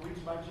 when I'm going to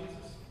preach about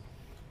Jesus,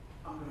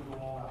 I'm going to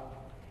go all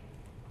out.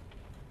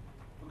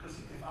 Because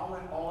if I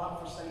went all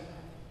out for Satan,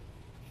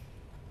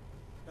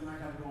 then I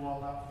got to go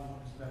all out for the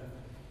one who's better than me.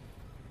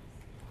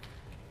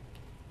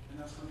 And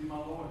that's going to be my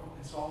Lord.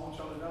 And so I want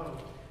y'all to know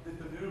that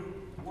the new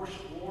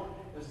worship war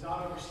is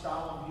not over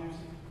style of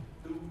music.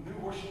 The new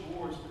worship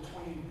war is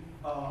between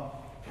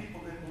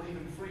people that believe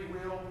in free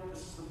will.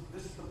 This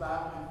is the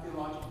battle in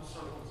theological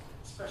circles,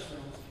 especially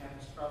on this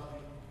campus. Trust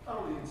me,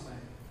 totally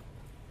insane.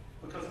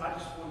 Because I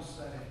just want to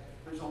say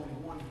there's only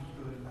one who's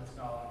good, and that's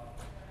God.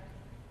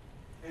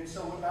 And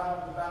so the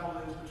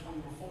battle is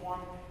between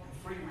reform and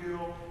free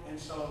will. And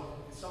so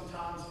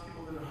sometimes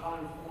people that are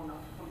highly reformed,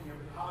 not from here,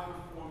 but highly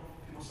reformed,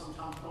 people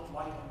sometimes don't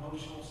like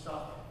emotional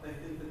stuff. They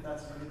think that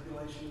that's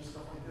manipulation and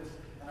stuff like this.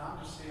 And I'm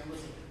just saying,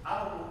 listen,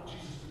 I don't want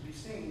Jesus to be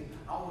seen.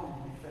 I want him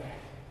to be felt.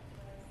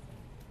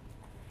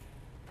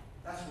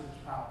 That's where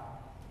there's power.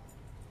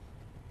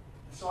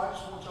 And so I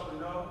just want y'all to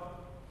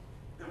know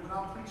that when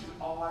I'm preaching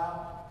all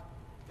out,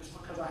 it's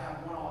because I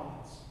have one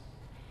audience.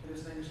 And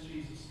his name is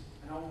Jesus.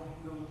 And I want him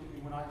to look at me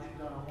when I get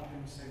done, I want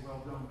him to say,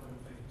 well done, good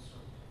and faithful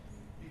servant.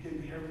 You gave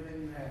me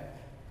everything you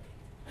had.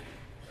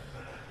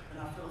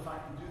 And I feel if I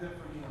can do that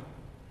for him,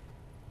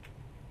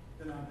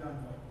 then I've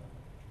done well.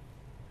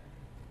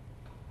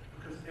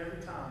 Because every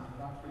time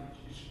that I preach,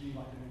 it should be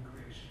like a new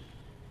creation.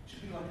 It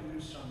should be like a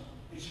new sermon.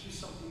 It should be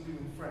something new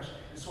and fresh.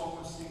 And so I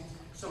want to see,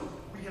 so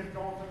we have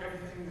gone through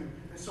everything new.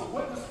 And so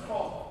what does the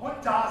cross,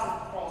 what dies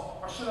at the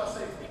cross? Or should I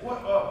say,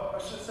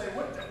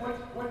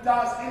 what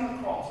dies in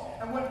the cross?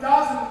 And what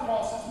dies in the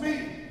cross is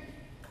me.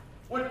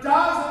 What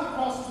dies in the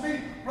cross is me.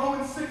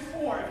 Romans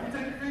 6:4. If you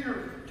take your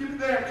finger, keep it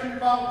there, turn your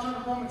Bible, turn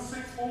to Romans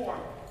 6:4.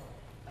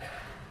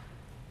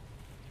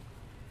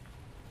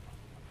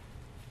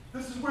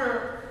 This is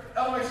where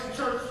Elevation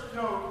Church,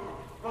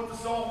 wrote the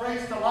song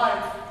Raised to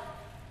Life.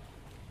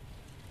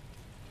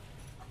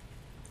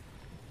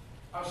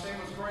 Our shame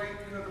was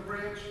great, the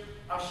bridge.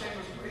 Our shame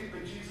was great,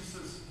 but Jesus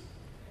is,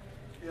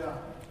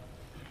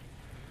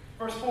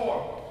 Verse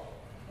 4.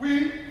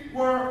 We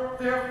were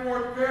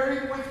therefore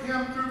buried with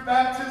him through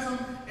baptism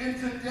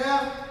into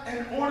death,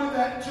 in order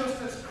that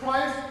just as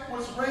Christ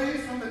was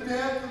raised from the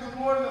dead through the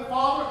glory of the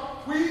Father,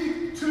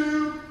 we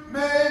too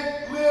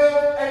may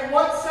live a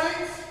what,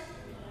 saints?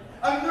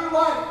 A new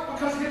life.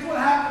 Because here's what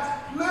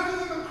happens.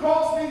 Living in the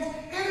cross means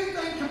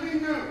anything can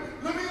be new.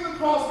 Living in the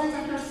cross means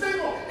if you're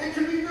single, it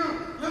can be new.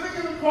 Living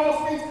in the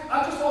cross means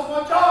I just lost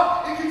my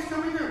job, it can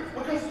still be new.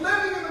 Because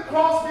living in the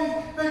cross means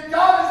that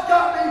God has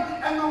got me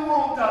and the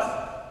world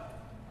doesn't.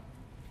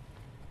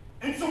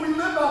 And so we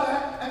live by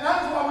that, and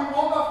that is why we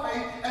walk by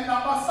faith and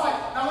not by sight.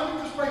 Now let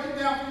me just break it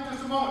down for you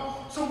just a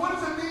moment. So what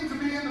does it mean to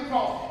be in the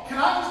cross? Can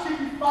I just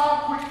give you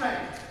 5 quick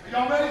things? Are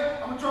y'all ready?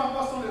 I'm going to try and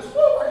bust on this.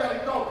 Woo, I got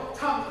to go.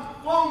 Time has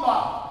flown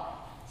by.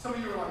 Some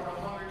of you are like, I'm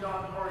hungry,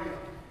 John, hurry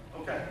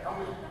up. Okay, I'm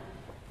with you.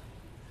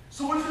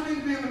 So what does it mean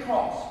to be in the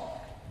cross?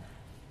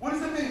 What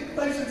does it mean?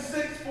 Galatians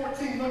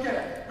 6:14, look at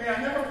it. May I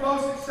never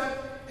boast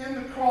except in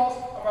the cross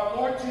of our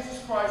Lord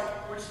Jesus Christ,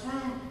 which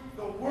through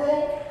the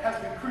world has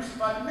been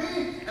crucified to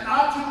me, and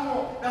I to the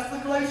world. That's the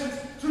Galatians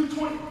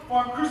 2:20. For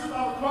I'm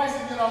crucified with Christ,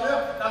 and yet I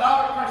live. Not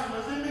I, but Christ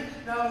lives in me.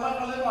 Now the life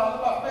I live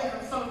by faith in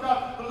the Son of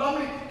God, who loved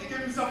me and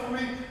gave himself for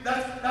me.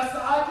 That's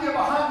the idea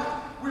behind it.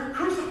 We're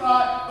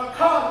crucified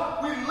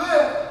because we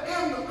live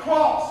in the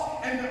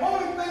cross. And the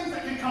only things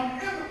that can come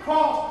in the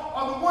cross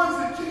are the ones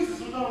that Jesus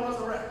was going to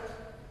resurrect.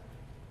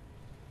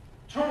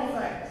 Eternal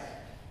things.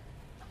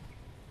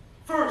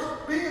 First,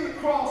 being in the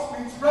cross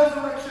means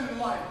resurrection and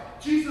life.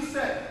 Jesus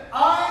said,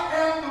 I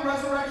am the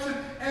resurrection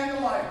and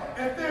the life.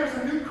 If there's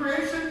a new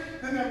creation,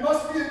 then there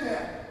must be a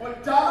death.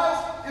 What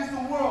dies is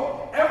the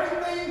world.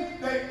 Everything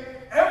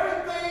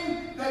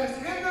that is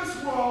in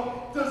this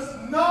world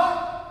does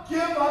not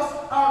give us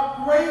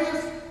our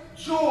greatest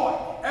joy.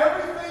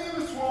 Everything in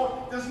this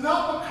world does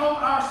not become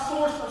our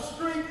source of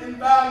strength and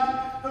value.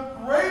 The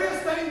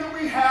greatest thing that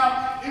we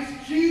have is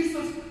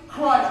Jesus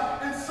Christ.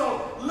 And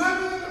so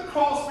living in the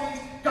cross means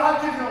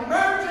God can heal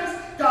marriages,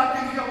 God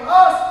can heal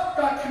us,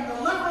 God can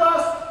deliver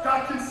us,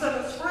 God can set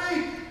us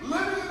free.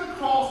 Living in the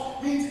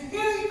cross means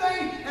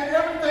anything and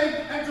everything,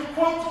 and to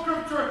quote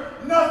scripture,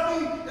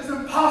 nothing is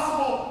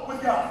impossible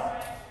with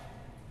God.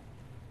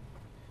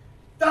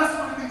 That's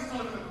what it means to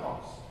live in the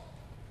cross.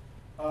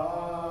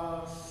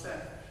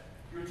 Seth,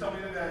 you were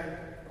telling me today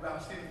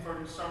about Stephen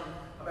Furtick's sermon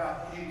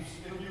about he was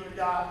interviewing a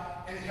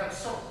guy and he had a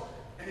circle,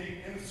 and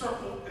the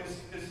circle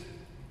is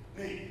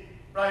me,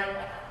 right?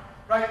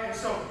 And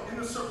so in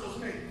the circle is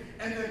me,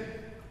 and then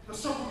the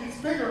circle gets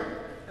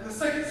bigger, and the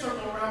second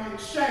circle around me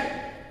is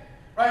shame,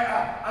 right?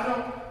 I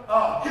don't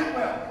hit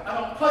well,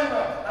 I don't play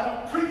well, I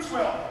don't preach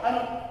well, I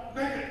don't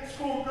make it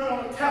score good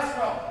on a test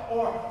well,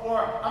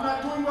 or I'm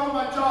not doing well in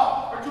my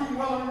job, or doing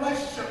well in a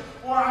relationship,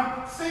 or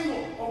I'm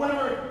single, or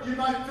whatever you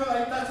might feel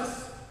like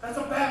that's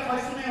a bad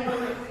place to be, or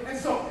whatever. And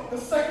so the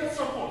second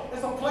circle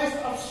is a place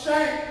of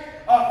shame,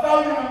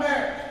 failure in a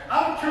marriage.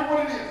 I don't care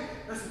what it is.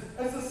 Listen,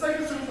 it's the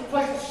second circle is a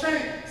place of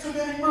shame. So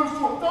then it moves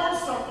to a third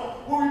circle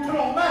where we put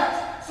on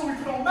masks. So we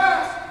put on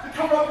masks to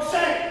cover up the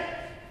shame.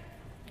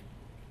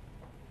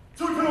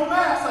 So we put on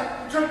masks, like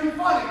we're trying to be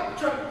funny, or we're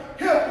trying to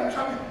be hip, or we're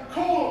trying to be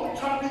cool, or we're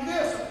trying to be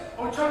this,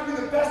 or we're trying to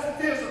be the best at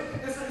this.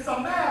 It's a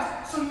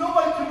mask, so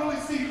nobody can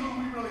really see who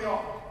we really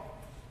are.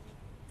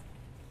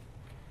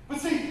 But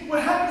see,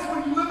 what happens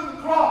when you live in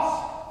the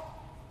cross?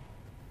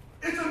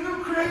 It's a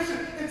new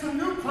creation. It's a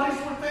new place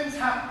where things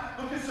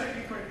happen. Look at 2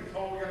 Corinthians.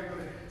 Oh, we got to go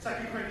there.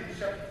 2 Corinthians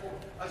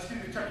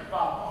chapter 5.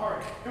 I'll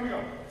hurry. Here we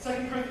go. 2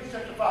 Corinthians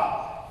chapter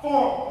 5.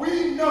 For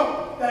we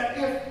know that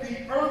if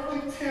the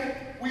earthly tent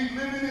we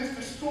live in is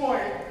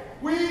destroyed,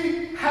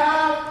 we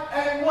have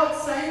a what,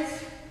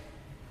 saints?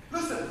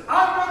 Listen,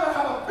 I'd rather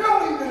have a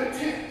building than a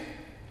tent.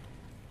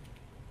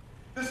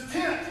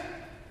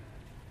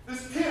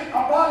 This tent,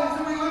 our bodies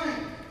that we live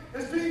in,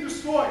 is being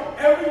destroyed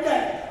every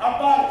day. Our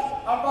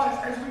bodies,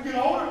 as we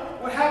get older,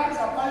 what happens?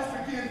 Our bodies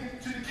begin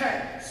to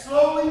decay.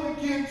 Slowly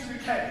begin to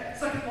decay.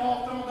 Second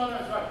law of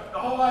thermodynamics, right? The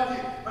whole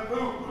idea. But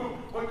boom.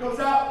 What goes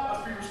out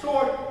must be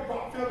restored. We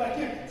brought fill back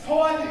in. This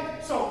whole idea.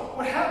 So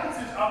what happens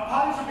is our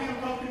bodies are being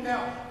broken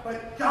down.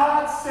 But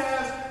God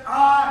says,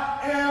 I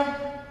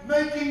am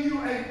making you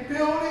a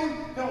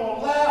building that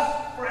will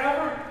last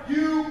forever.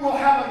 You will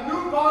have a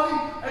new body,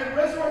 a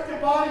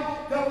resurrected body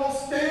that will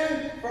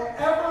stand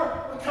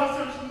forever, because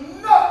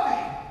there's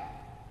nothing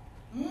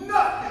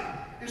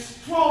is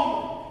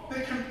stronger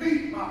that can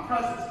beat my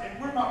presence.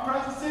 And where my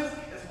presence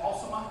is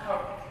also my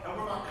covering. And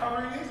where my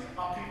covering is,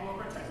 my people are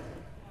protected.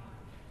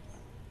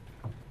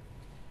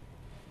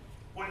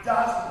 What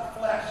dies is the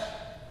flesh,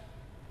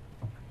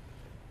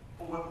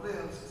 but what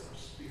lives is our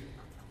spirit.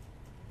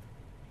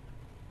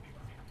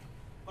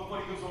 Look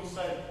what he goes on to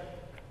say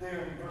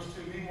there in verse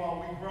 2.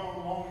 Meanwhile, we groan,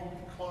 longing to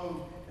be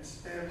clothed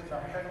instead with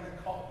our heavenly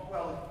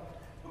dwelling.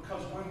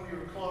 Because when we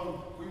are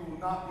clothed, we will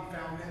not be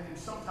found naked.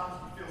 Sometimes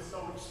we feel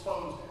so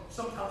exposed.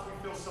 Sometimes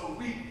we feel so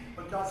weak.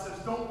 But God says,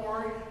 don't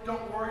worry.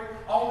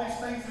 All these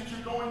things that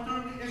you're going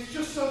through, it's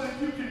just so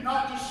that you can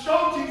not just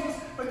show Jesus,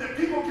 but that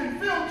people can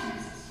feel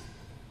Jesus.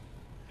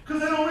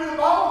 Because they don't read the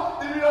Bible,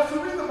 they need us to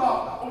read the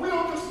Bible. But we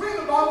don't just read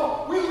the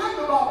Bible, we live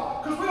the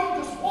Bible. Because we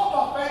don't just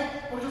walk by faith,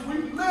 because we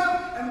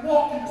live and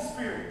walk in the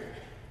Spirit.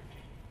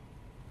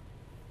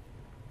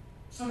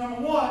 So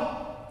number one,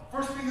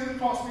 first being in the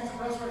cross means the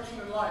resurrection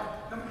and life.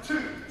 Number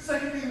two,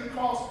 second being in the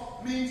cross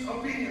means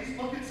obedience.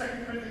 Look at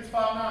 2 Corinthians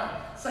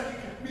 5:9. Second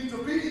means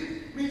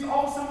obedience. Means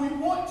all of a sudden we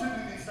want to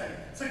do these things.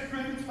 2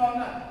 Corinthians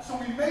 5:9. So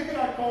we make it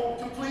our goal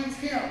to please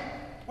Him.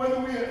 Whether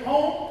we're at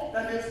home,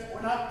 that is,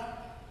 we're not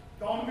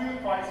going to be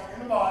with Christ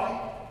in the body,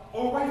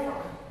 or away from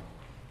Him.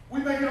 We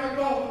make it our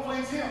goal to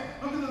please Him.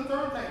 Look at the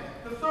third thing.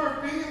 The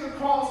third, being in the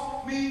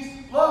cross,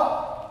 means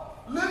love.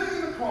 Living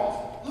in the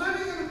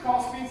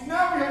cross means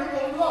now we have to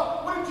go to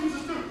love. What did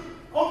Jesus do?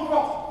 On the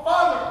cross,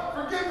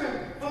 Father, forgive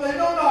them, for they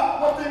know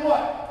not what they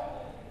want.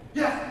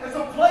 Yes, it's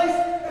a place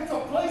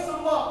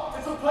of love.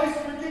 It's a place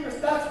of forgiveness.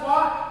 That's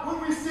why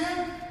when we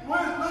sin,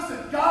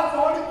 listen, God's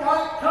already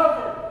got it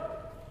covered.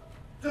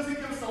 Does He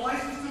give us a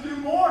license to do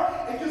more?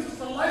 It gives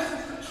us a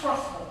license to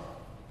trust more.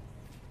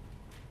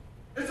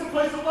 It's a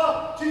place of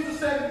love. Jesus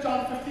said in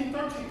John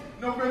 15:13,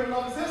 no greater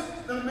love is this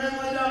than a man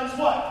lay down his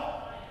what?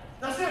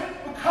 That's it.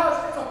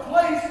 Because it's a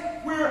place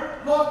where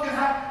love can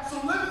happen.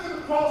 So living in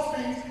the cross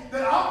means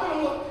that I'm going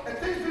to look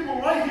at these people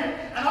right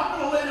here, and I'm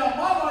going to lay down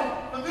my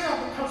life for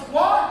them. Because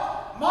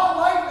why? My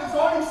life is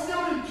already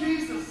sealed in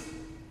Jesus.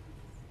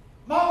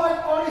 My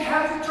life already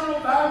has eternal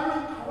value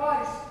in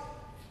Christ.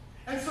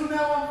 And so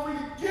now I'm free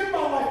to give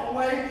my life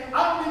away.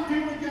 I don't need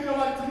people to give their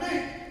life to me.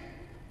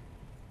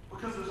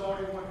 Because there's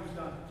already one who's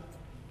done it.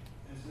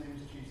 And His name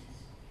is Jesus.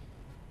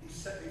 He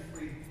set me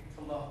free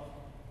to love.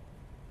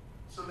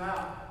 So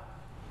now,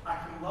 I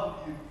can love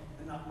you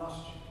and not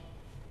lust you.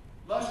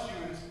 Lust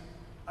you is,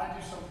 I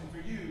do something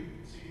for you,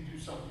 so you do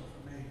something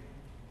for me.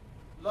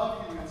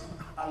 Love you is,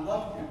 I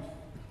love you,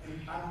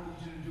 and I don't need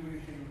you to do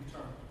anything in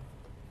return.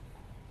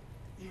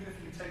 Even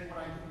if you take what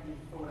I give you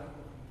and throw it out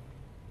the window.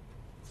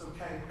 It's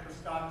okay, because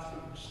God is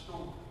going to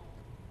restore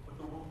what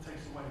the world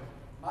takes away.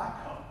 My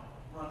cup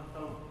runneth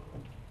over.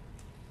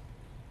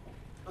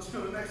 Let's go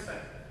to the next thing.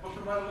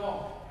 Looking right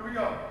along. Here we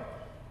go.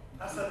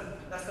 That's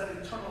that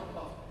eternal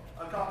love.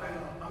 Agape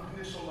love,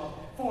 unconditional love.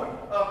 Fourth,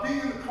 being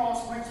in the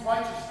cross brings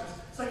righteousness.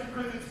 2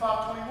 Corinthians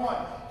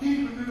 5:21. He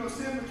who knew no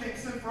sin became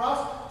sin for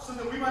us, so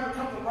that we might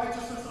become the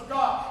righteousness of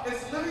God.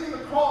 It's living in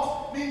the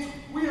cross means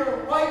we are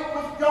right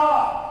with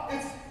God.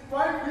 It's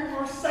right, we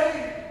were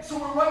saved, so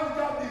we're right with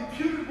God, the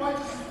imputed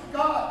righteousness of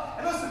God.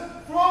 And listen,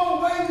 throw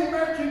away the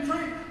American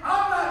dream.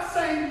 I'm not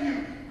saying to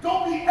you,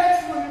 don't be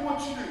excellent in what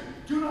you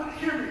do. Do not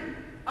hear me.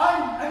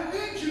 I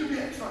need you to be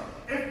excellent.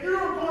 If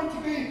you're going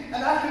to be an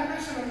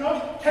academician, a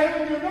nurse,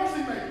 Kayla, you're a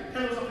nursing major.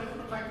 Kayla's up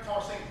there playing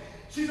guitar singing.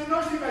 She's a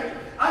nursing major.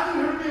 I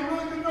need her to be a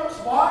really good nurse.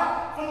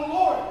 Why? For the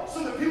Lord.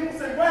 So that people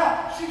say,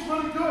 wow, she's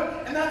really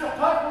good. And that's a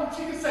platform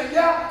she can say,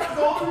 yeah,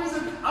 the only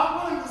reason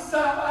I'm willing to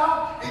sell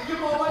out and give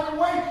my life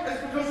away is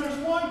because there's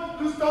one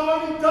who's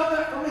already done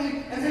that for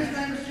me, and His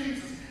name is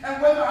Jesus.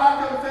 And whether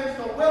I go things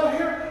go well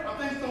here or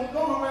things don't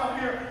go well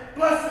here,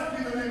 blessed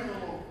be the name of the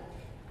Lord.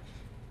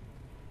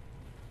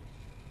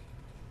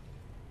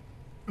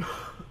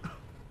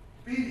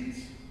 Obedience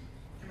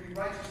can be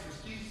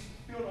righteousness. Jesus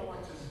fulfilled all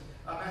righteousness.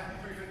 Matthew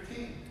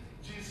 3:15,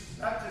 Jesus'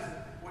 baptism.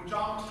 When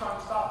John was trying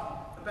to stop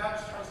him, the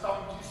Baptist trying to stop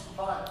him, Jesus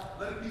replied,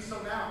 let it be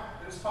so now.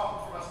 It is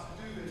proper for us to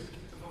do this,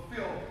 to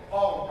fulfill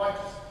all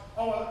righteousness.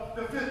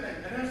 The fifth thing,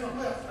 and there's a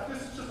list. Now,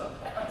 this is just a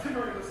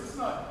temporary list. It's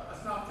not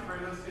a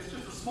temporary list. It's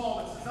just a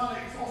small list. It's not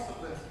an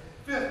exhaustive list.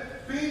 Fifth,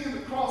 being in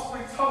the cross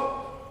brings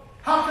hope.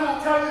 How can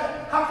I tell you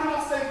that? How can I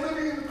say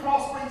living in the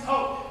cross brings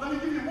hope? Let me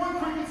give you one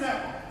quick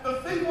example.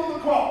 The thief on the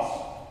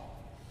cross.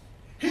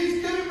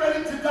 He's getting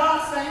ready to die,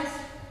 saints.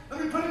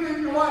 Let me put it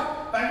in your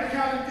life. Bank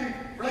account empty,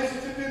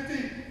 relationship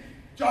empty,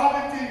 job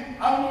empty,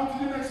 I don't know what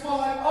to do next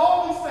month. Like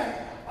all these things.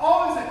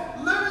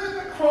 Living in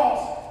the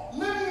cross,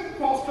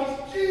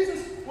 because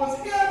Jesus was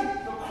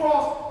in the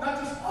cross, not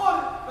just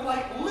on it, but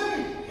like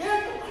living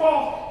in the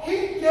cross.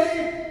 He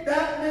gave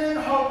that man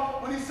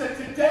hope when He said,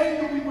 today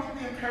you'll be with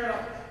me in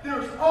paradise.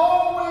 There's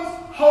always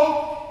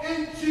hope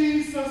in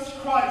Jesus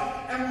Christ.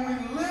 And when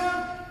we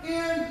live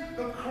in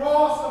the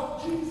cross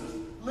of Jesus,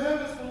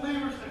 live as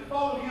believers and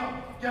follow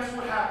Him, guess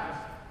what happens?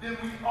 then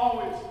we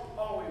always,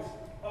 always,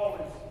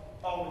 always,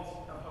 always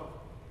have hope.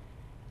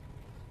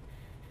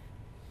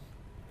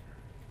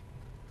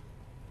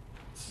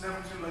 It's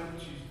never too late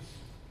with Jesus.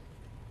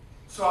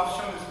 So I've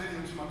shown this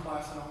video to my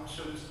class, and I want to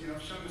show this to you.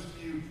 I've shown this to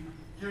you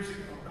years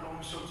ago, and I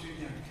want to show it to you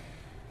again.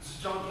 This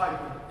is John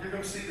Piper. You're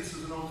going to see this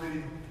as an old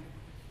video.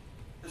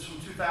 This is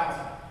from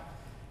 2000.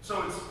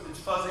 So it's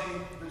fuzzy,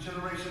 the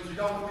generations. Are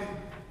y'all with me?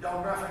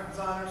 Y'all graphic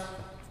designers?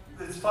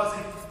 It's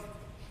fuzzy.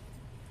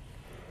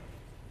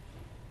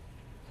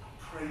 I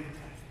pray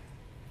today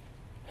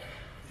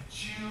that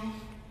you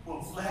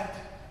will let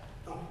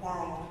the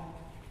world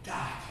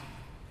die to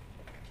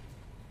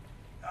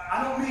you.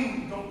 I don't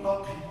mean don't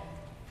love people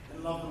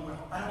and love them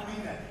well. I don't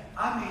mean that.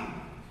 I mean,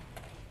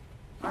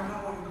 our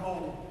number one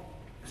goal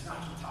is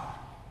not to retire.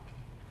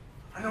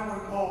 Our number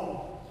one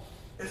goal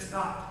is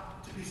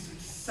not to be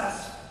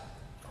successful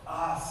for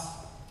us.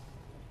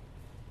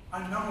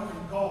 Our number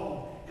one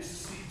goal is to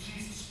see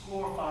Jesus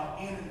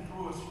glorified in and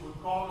through us,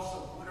 regardless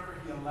of whatever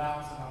He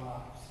allows in our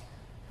lives,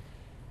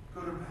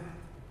 good or bad.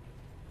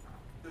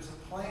 There's a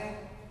plan,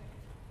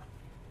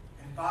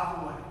 and by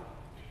the way,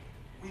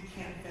 we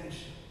can't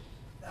finish it.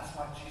 That's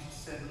why Jesus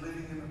said,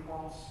 living in the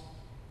cross,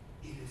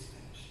 it is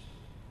finished.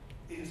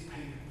 It is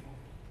paid in full.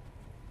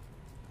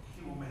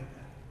 He will make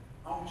that.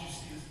 I want you to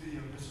see this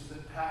video. This is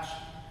at Passion.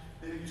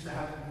 They used to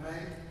have it in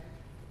May.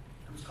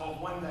 It was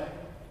called One Day.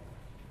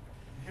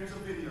 And here's a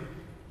video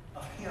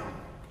of him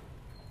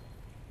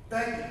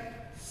begging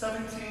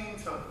 17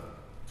 to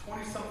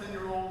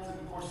 20-something-year-olds, and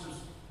of course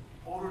there's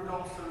older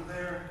adults that are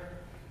there,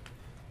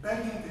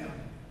 begging them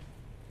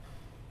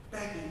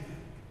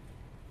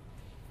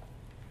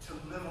to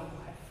live a life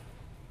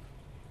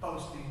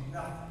boasting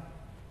nothing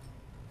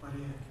but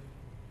in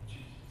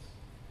Jesus.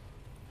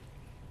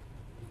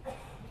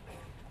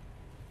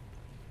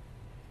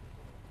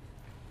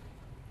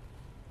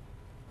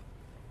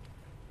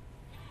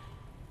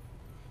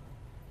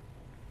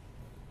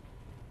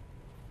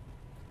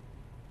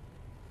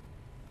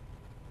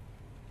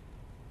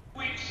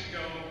 Weeks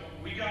ago,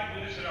 we got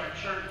news at our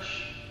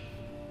church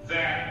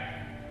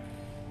that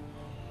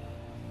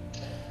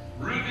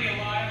Ruby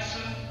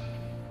Eliason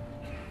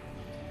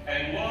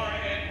and Laura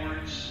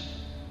Edwards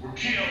were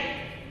killed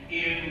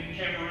in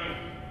Cameroon.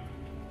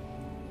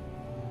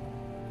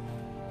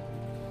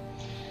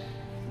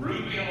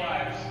 Ruby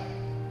Eliason,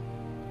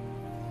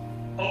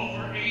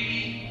 over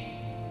 80,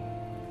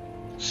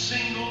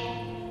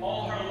 single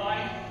all her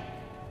life,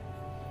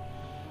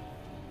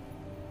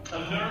 a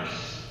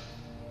nurse,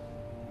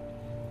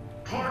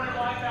 poured her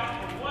life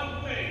out for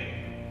one thing: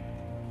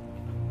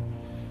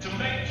 to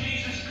make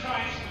Jesus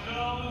Christ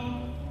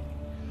known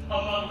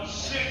among the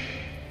sick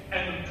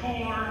and the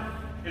poor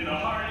in the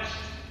hardest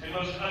and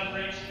most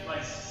unreached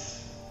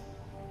places.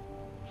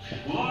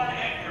 Laura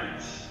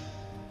Edwards,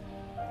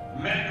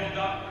 medical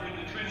doctor in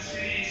the Twin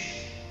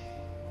Cities,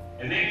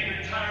 and then in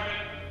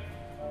retirement,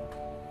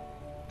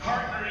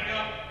 partnering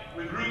up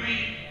with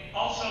Ruby,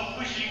 also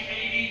pushing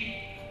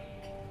 80,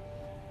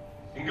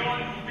 and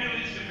going from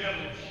village to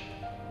village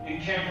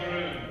in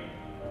Cameroon.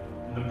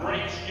 And the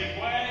brakes give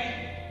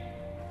way.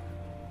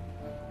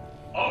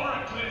 Over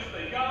a cliff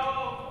they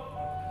go.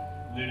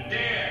 And they're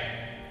dead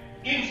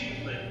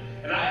instantly.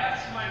 And I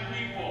ask my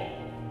people,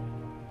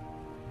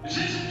 is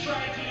this a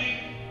tragedy?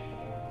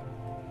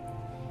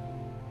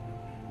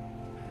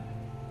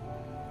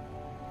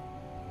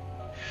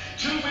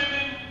 Two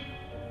women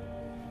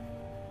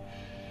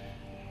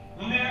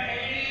in their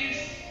 80s,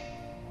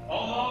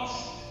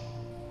 almost.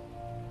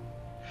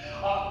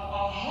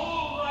 A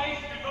whole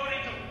life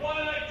devoted to one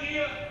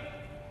idea: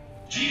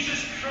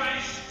 Jesus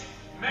Christ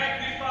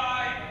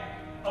magnified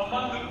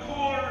among the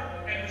poor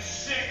and the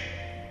sick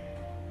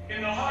in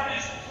the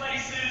hardest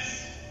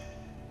places.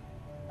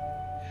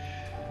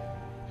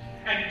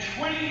 And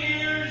 20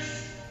 years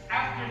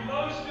after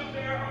most of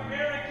their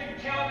American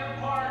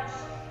counterparts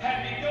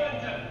had begun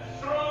to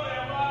throw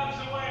their lives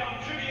away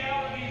on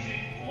trivialities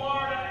in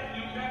Florida and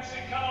New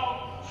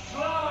Mexico,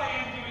 fly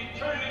into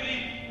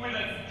eternity with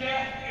a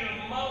death in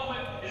a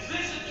moment. Is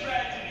this a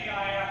tragedy,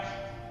 I ask?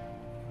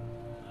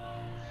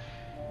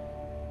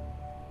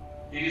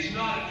 It is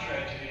not a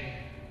tragedy.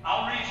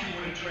 I'll read you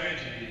what a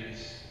tragedy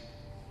is.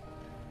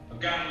 I've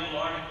got a little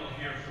article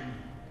here from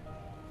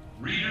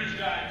Reader's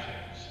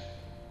Digest.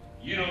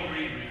 You don't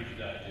read Reader's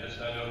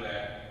Digest, I know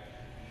that.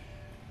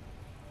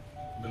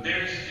 But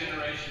there's a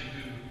generation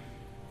who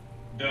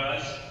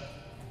does.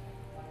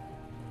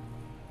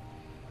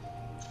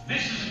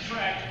 This is a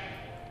tragedy.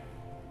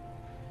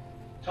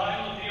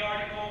 Title of the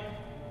article: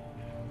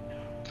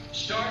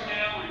 Start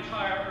Now,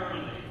 Retire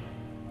Early.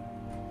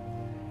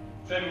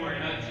 February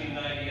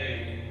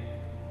 1998.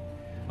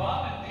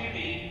 Bob and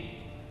Penny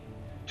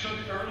took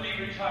early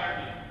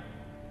retirement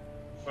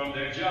from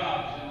their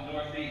jobs in the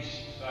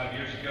Northeast 5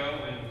 years ago,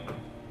 and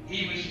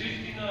he was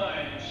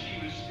 59 and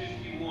she was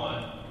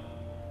 51.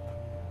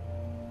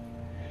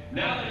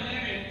 Now they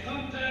live in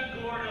Punta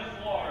Gorda,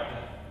 Florida,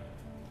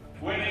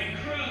 where they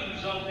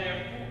cruise on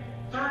their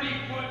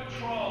 30-foot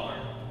trawler,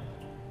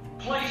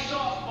 play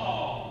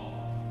softball,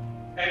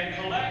 and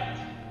collect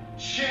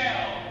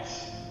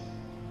shells.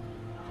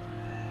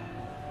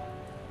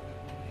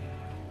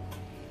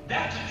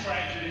 That's a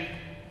tragedy.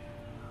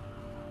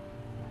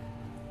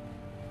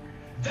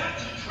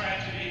 That's a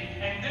tragedy.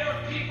 And there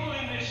are people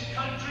in this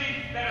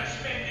country that are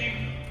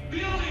spending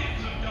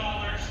billions of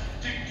dollars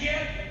to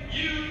get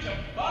you to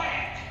buy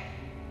it.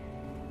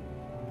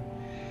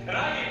 And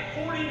I get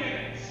 40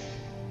 minutes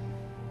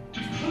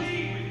to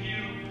plead with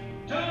you,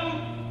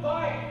 don't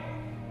buy it.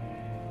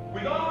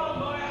 With all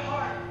my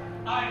heart,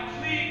 I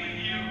plead with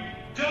you,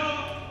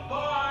 don't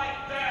buy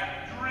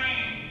that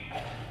dream.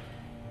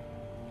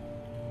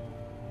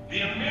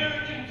 The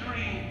American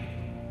dream.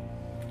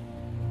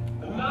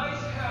 A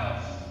nice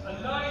house, a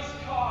nice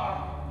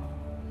car,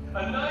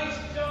 a nice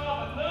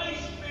job, a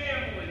nice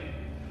family,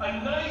 a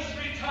nice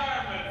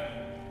retirement,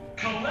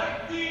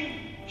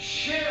 collecting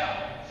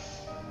shells.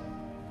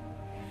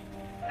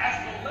 As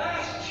the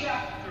last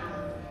chapter,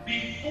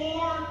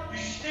 before you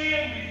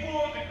stand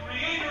before the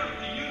Creator of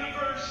the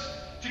universe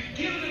to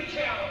give an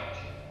account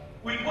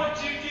with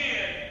what you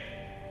did.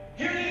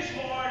 Here it is,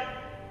 Lord,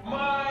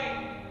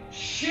 my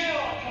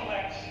shell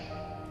collection.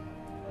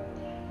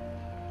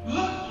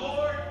 Look,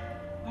 Lord,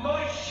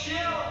 my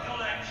shell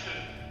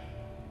collection.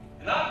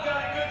 And I've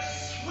got a good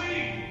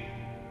swing.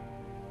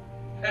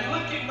 And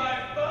look at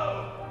my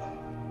boat.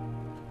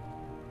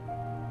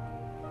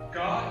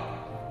 God,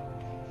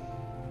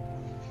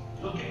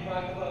 look at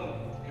my boat,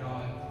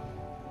 God.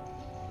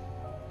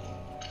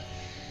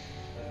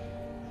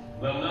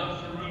 Well,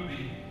 not for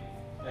Ruby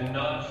and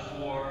not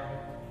for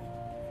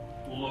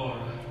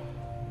Laura.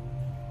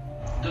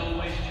 Don't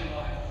waste your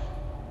life.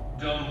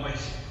 Don't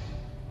waste it.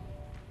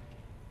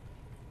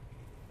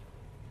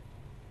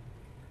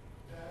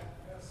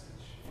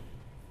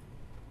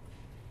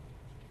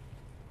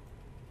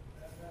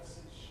 That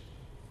message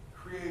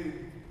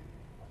created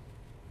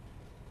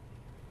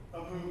a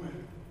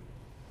movement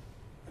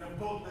in a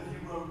book that he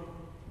wrote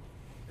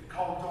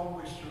called Don't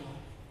Waste Your Life.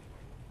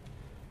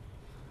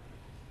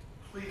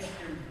 Please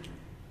hear me.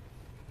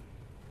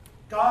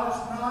 God is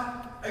not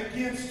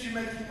against you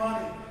making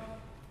money.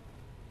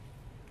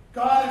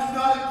 God is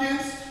not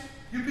against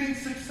you being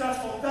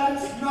successful.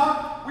 That is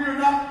not, we are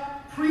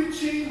not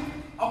preaching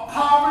a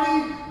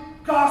poverty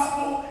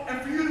gospel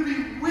and for you to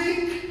be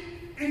weak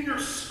in your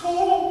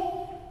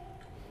school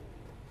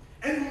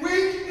and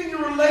weak in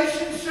your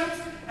relationships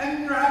and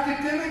in your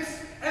academics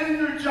and in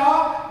your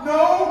job.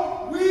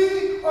 No,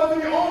 we are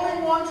the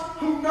only ones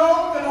who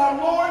know that our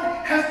Lord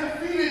has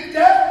defeated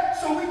death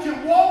so we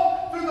can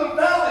walk through the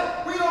valley.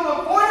 We don't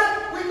avoid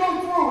it, we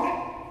go through it.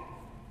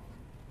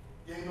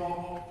 You ain't gonna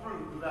walk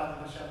through the valley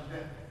of the shadow of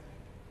death.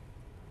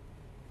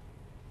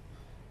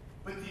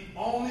 But the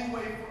only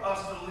way for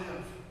us to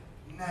live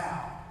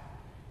now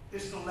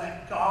is to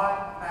let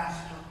God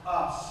master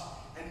us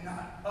and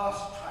not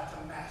us try to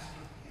master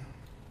him.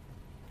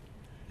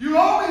 You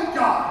owe me,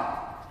 God,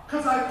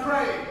 because I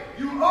prayed.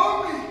 You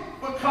owe me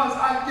because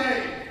I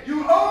gave.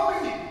 You owe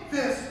me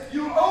this.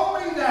 You owe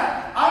me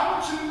that. I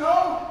want you to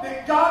know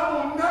that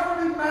God will never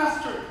be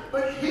mastered,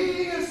 but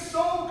he is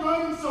so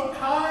good and so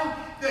kind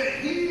that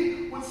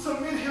he would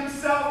submit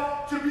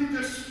himself to be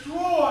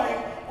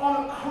destroyed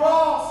on a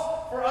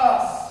cross for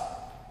us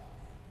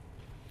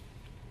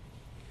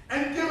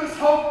and give us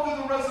hope through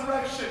the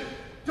resurrection.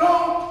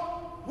 Don't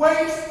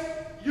waste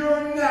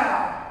your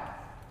now.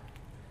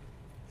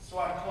 So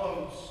I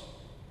close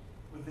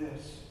with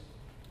this.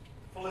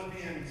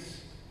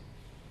 Philippians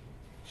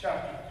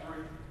chapter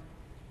 3.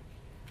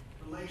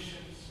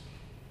 Galatians,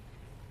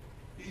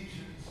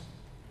 Ephesians,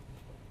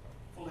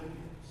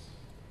 Philippians.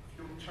 If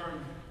you'll turn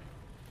there.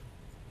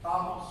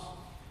 Bibles,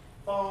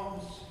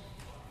 phones,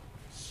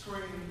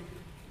 screen.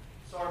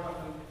 Sorry about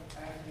the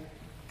acting.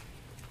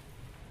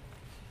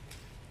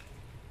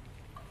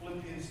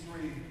 Philippians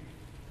 3,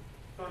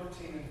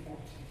 13 and 14.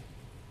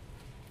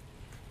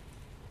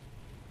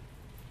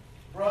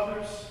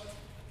 Brothers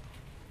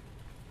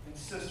and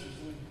sisters,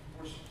 and the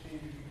worship team,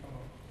 you can come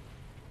up.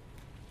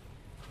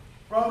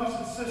 Brothers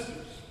and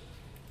sisters,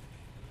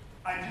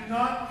 I do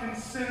not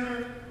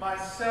consider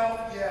myself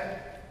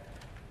yet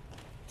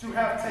to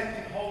have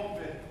taken hold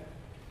of it.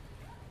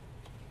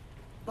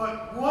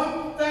 But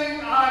one thing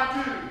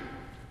I do.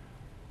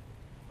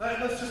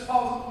 Let's just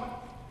pause a point.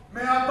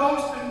 May I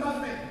boast in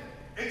nothing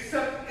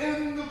except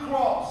in the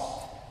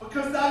cross,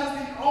 because that is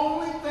the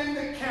only thing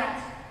that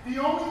counts. The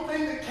only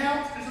thing that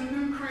counts is a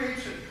new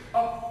creation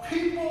of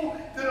people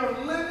that are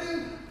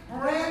living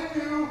brand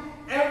new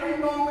every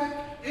moment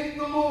in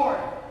the Lord.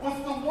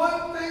 What's the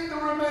one thing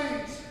that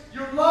remains?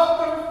 Your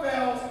love never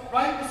fails.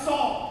 Write the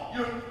song.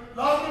 Your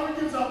love never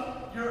gives up.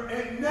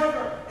 It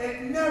never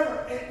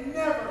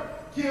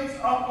gives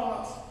up on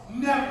us.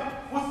 Never.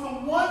 What's the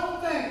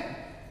one thing?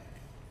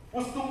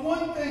 What's the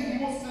one thing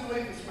he wants to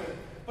leave us with?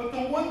 But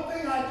the one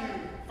thing I do,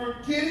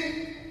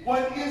 forgetting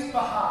what is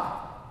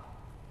behind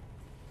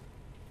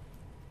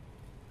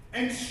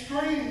and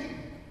straining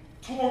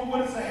toward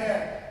what is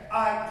ahead,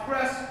 I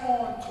press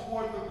on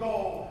toward the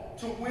goal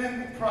to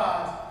win the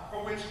prize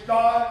for which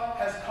God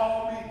has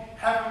called me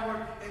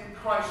heavenward in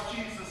Christ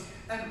Jesus.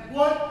 And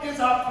what is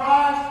our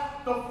prize?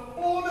 the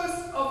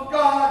fullness of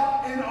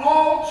God in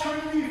all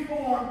Trinity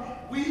form,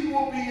 we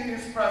will be in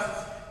his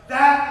presence.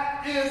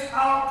 That is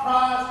our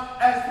prize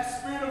as the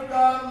Spirit of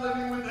God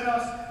living within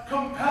us,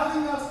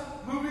 compelling us,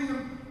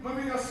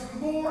 moving us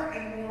more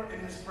and more in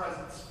his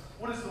presence.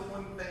 What is the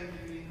one thing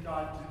you need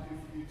God to do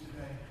for you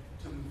today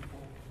to move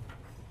forward?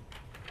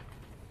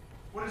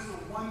 What is the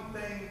one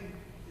thing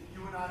that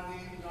you and I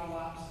need in our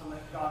lives to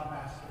let God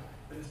master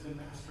that has been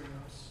mastering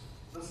us?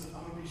 Listen,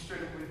 I'm going to be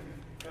straight up with you.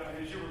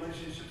 Is your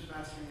relationships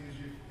mastering you? Is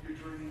your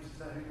dreams? Is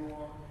that who you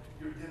are?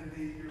 Your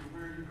identity?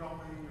 Where you're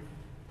going?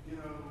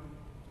 Your,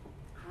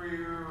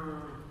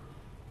 career?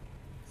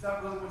 Is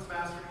that really what's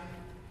mastering you?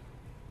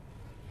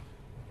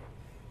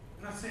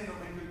 I'm not saying don't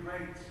make good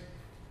grades.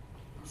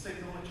 I'm saying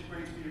don't let your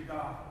grades be your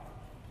God.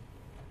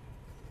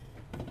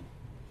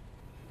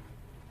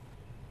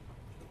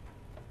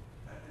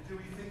 Do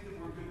we think that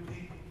we're good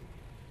people?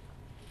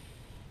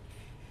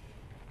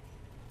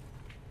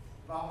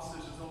 The Bible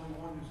says there's only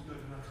one who's good,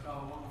 and that's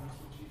God alone.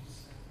 That's what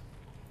Jesus said.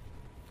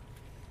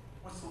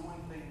 What's the one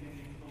thing you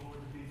need for the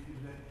Lord to be for you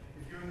today?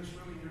 If you're in this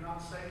room and you're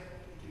not saved,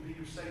 he can be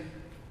your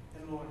Savior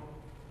and Lord.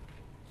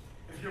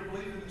 If you're a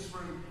believer in this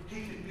room,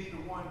 he can be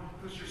the one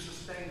who's your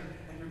sustainer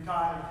and your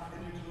guide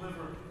and your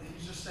deliverer. And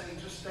he's just saying,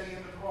 just stay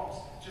in the cross.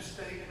 Just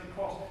stay in the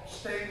cross.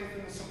 Stay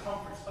within the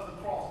circumference of the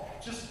cross.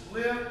 Just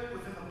live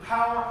within the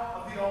power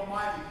of the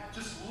Almighty.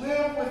 Just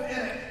live within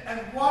it and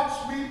watch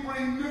me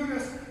bring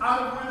newness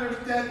out of where there's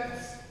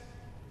deadness.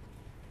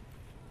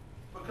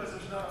 Because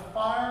there's not a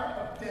fire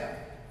of death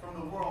from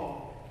the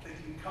world that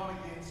can come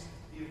against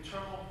the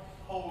eternal,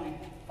 holy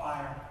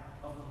fire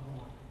of the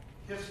Lord.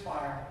 His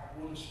fire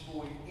will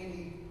destroy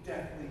any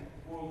deathly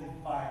worldly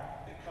fire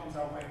that comes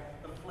our way.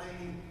 The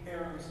flaming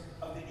arrows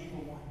of the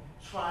evil one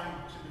trying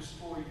to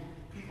destroy you.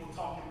 People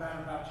talking bad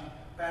about you.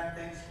 Bad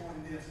things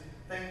going this.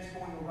 Things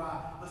going awry.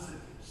 Listen,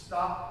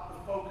 stop the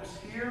focus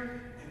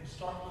here and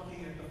start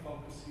looking at the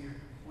focus here.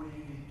 What do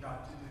you need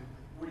God to do?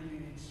 What do you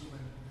need to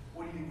surrender?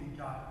 What do you need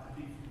God to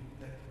be for you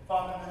today?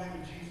 Father, in the name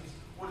of Jesus,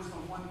 what is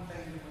the one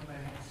thing that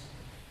remains?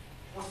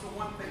 What's the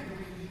one thing that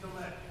we need to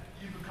let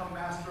you become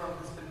master of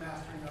that's been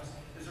mastering us?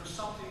 Is there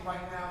something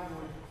right now,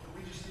 Lord, that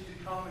we just need to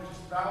come and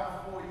just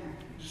bow before you and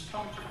just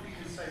come at your feet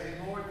and say, hey,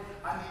 Lord,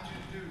 I need you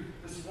to do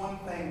this one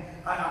thing.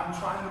 I'm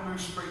trying to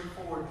move straight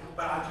forward,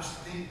 but I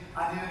need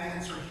an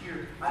answer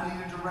here. I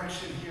need a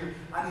direction here.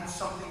 I need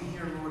something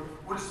here, Lord.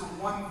 What is the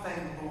one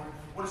thing, Lord?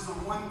 What is the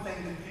one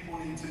thing that people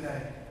need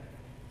today?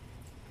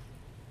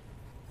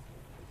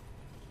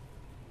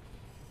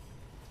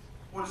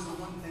 What is the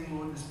one thing,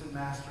 Lord, that's been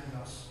mastering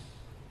us?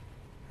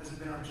 Has it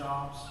been our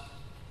jobs?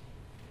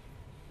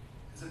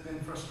 Has it been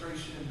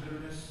frustration and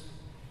bitterness?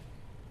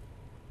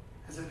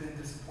 Has it been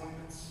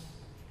disappointments?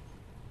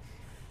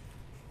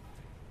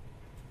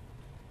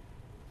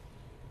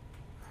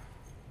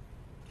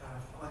 God, I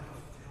feel like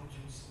I've failed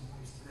you in some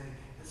ways today.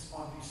 This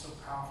ought to be so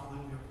powerful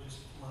that we are just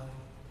flooded.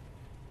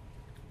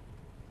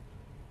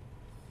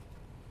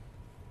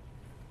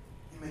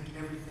 You make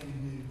everything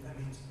new. That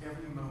means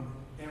every moment,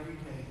 every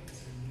day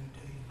is a new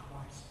day in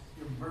Christ.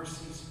 Your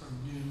mercies are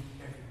new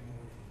every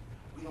morning.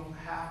 We don't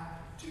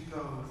have to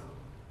go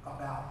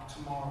about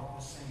tomorrow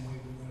the same way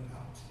we went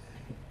about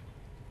today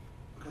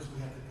because we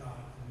have the God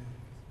of the new.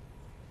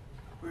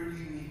 Where do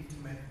you need to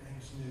make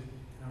things new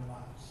in our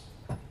lives?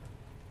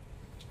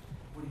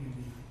 What do you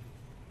need?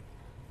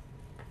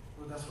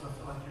 Lord, that's what I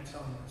feel like you're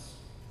telling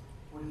us.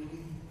 What do you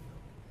need?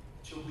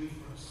 That you'll be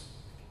for us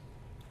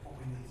what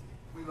we need.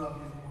 We love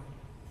you, Lord.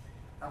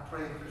 I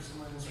pray if there's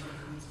someone in this room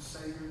who needs a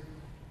Savior,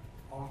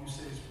 all you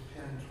say is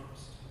repent and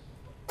trust.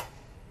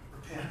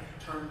 Repent,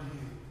 turn to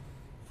you,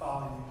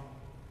 follow you,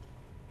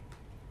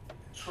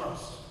 and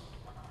trust.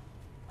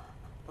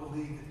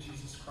 Believe that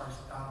Jesus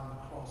Christ died on the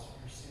cross for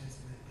your sins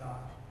and that God,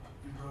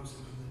 you rose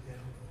him from the dead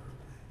on the third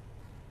day.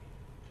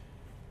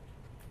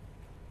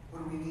 What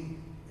do we need?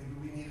 Maybe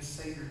we need a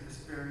Savior at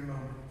this very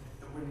moment,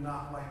 that we're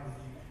not right with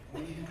you.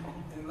 We need to come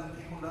and let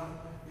people know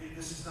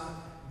this is not,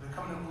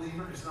 becoming a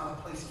believer is not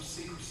a place of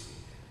secrecy.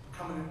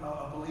 Becoming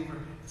a believer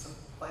is a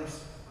place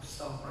of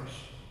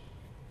celebration.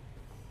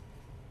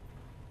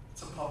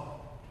 It's a public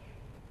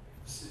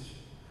decision.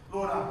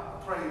 Lord, I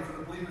pray for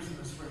the believers in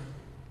this room.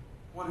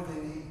 What do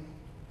they need?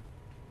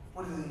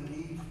 What do they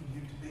need from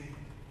you to be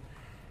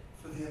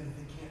for them that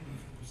they can't be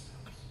for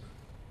themselves?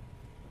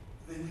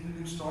 Do they need a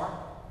new start?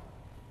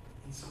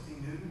 Need something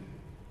new?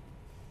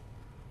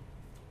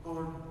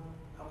 Lord,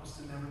 help us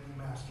to never be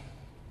mastered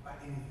by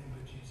anything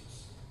but Jesus.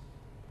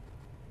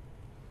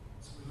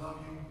 So we love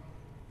you,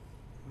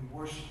 and we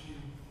worship you,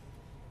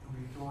 and we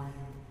adore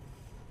you.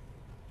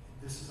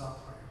 And this is our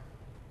prayer,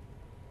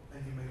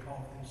 that you make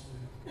all things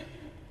new,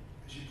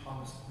 as you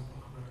promised in the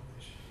book of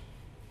Revelation.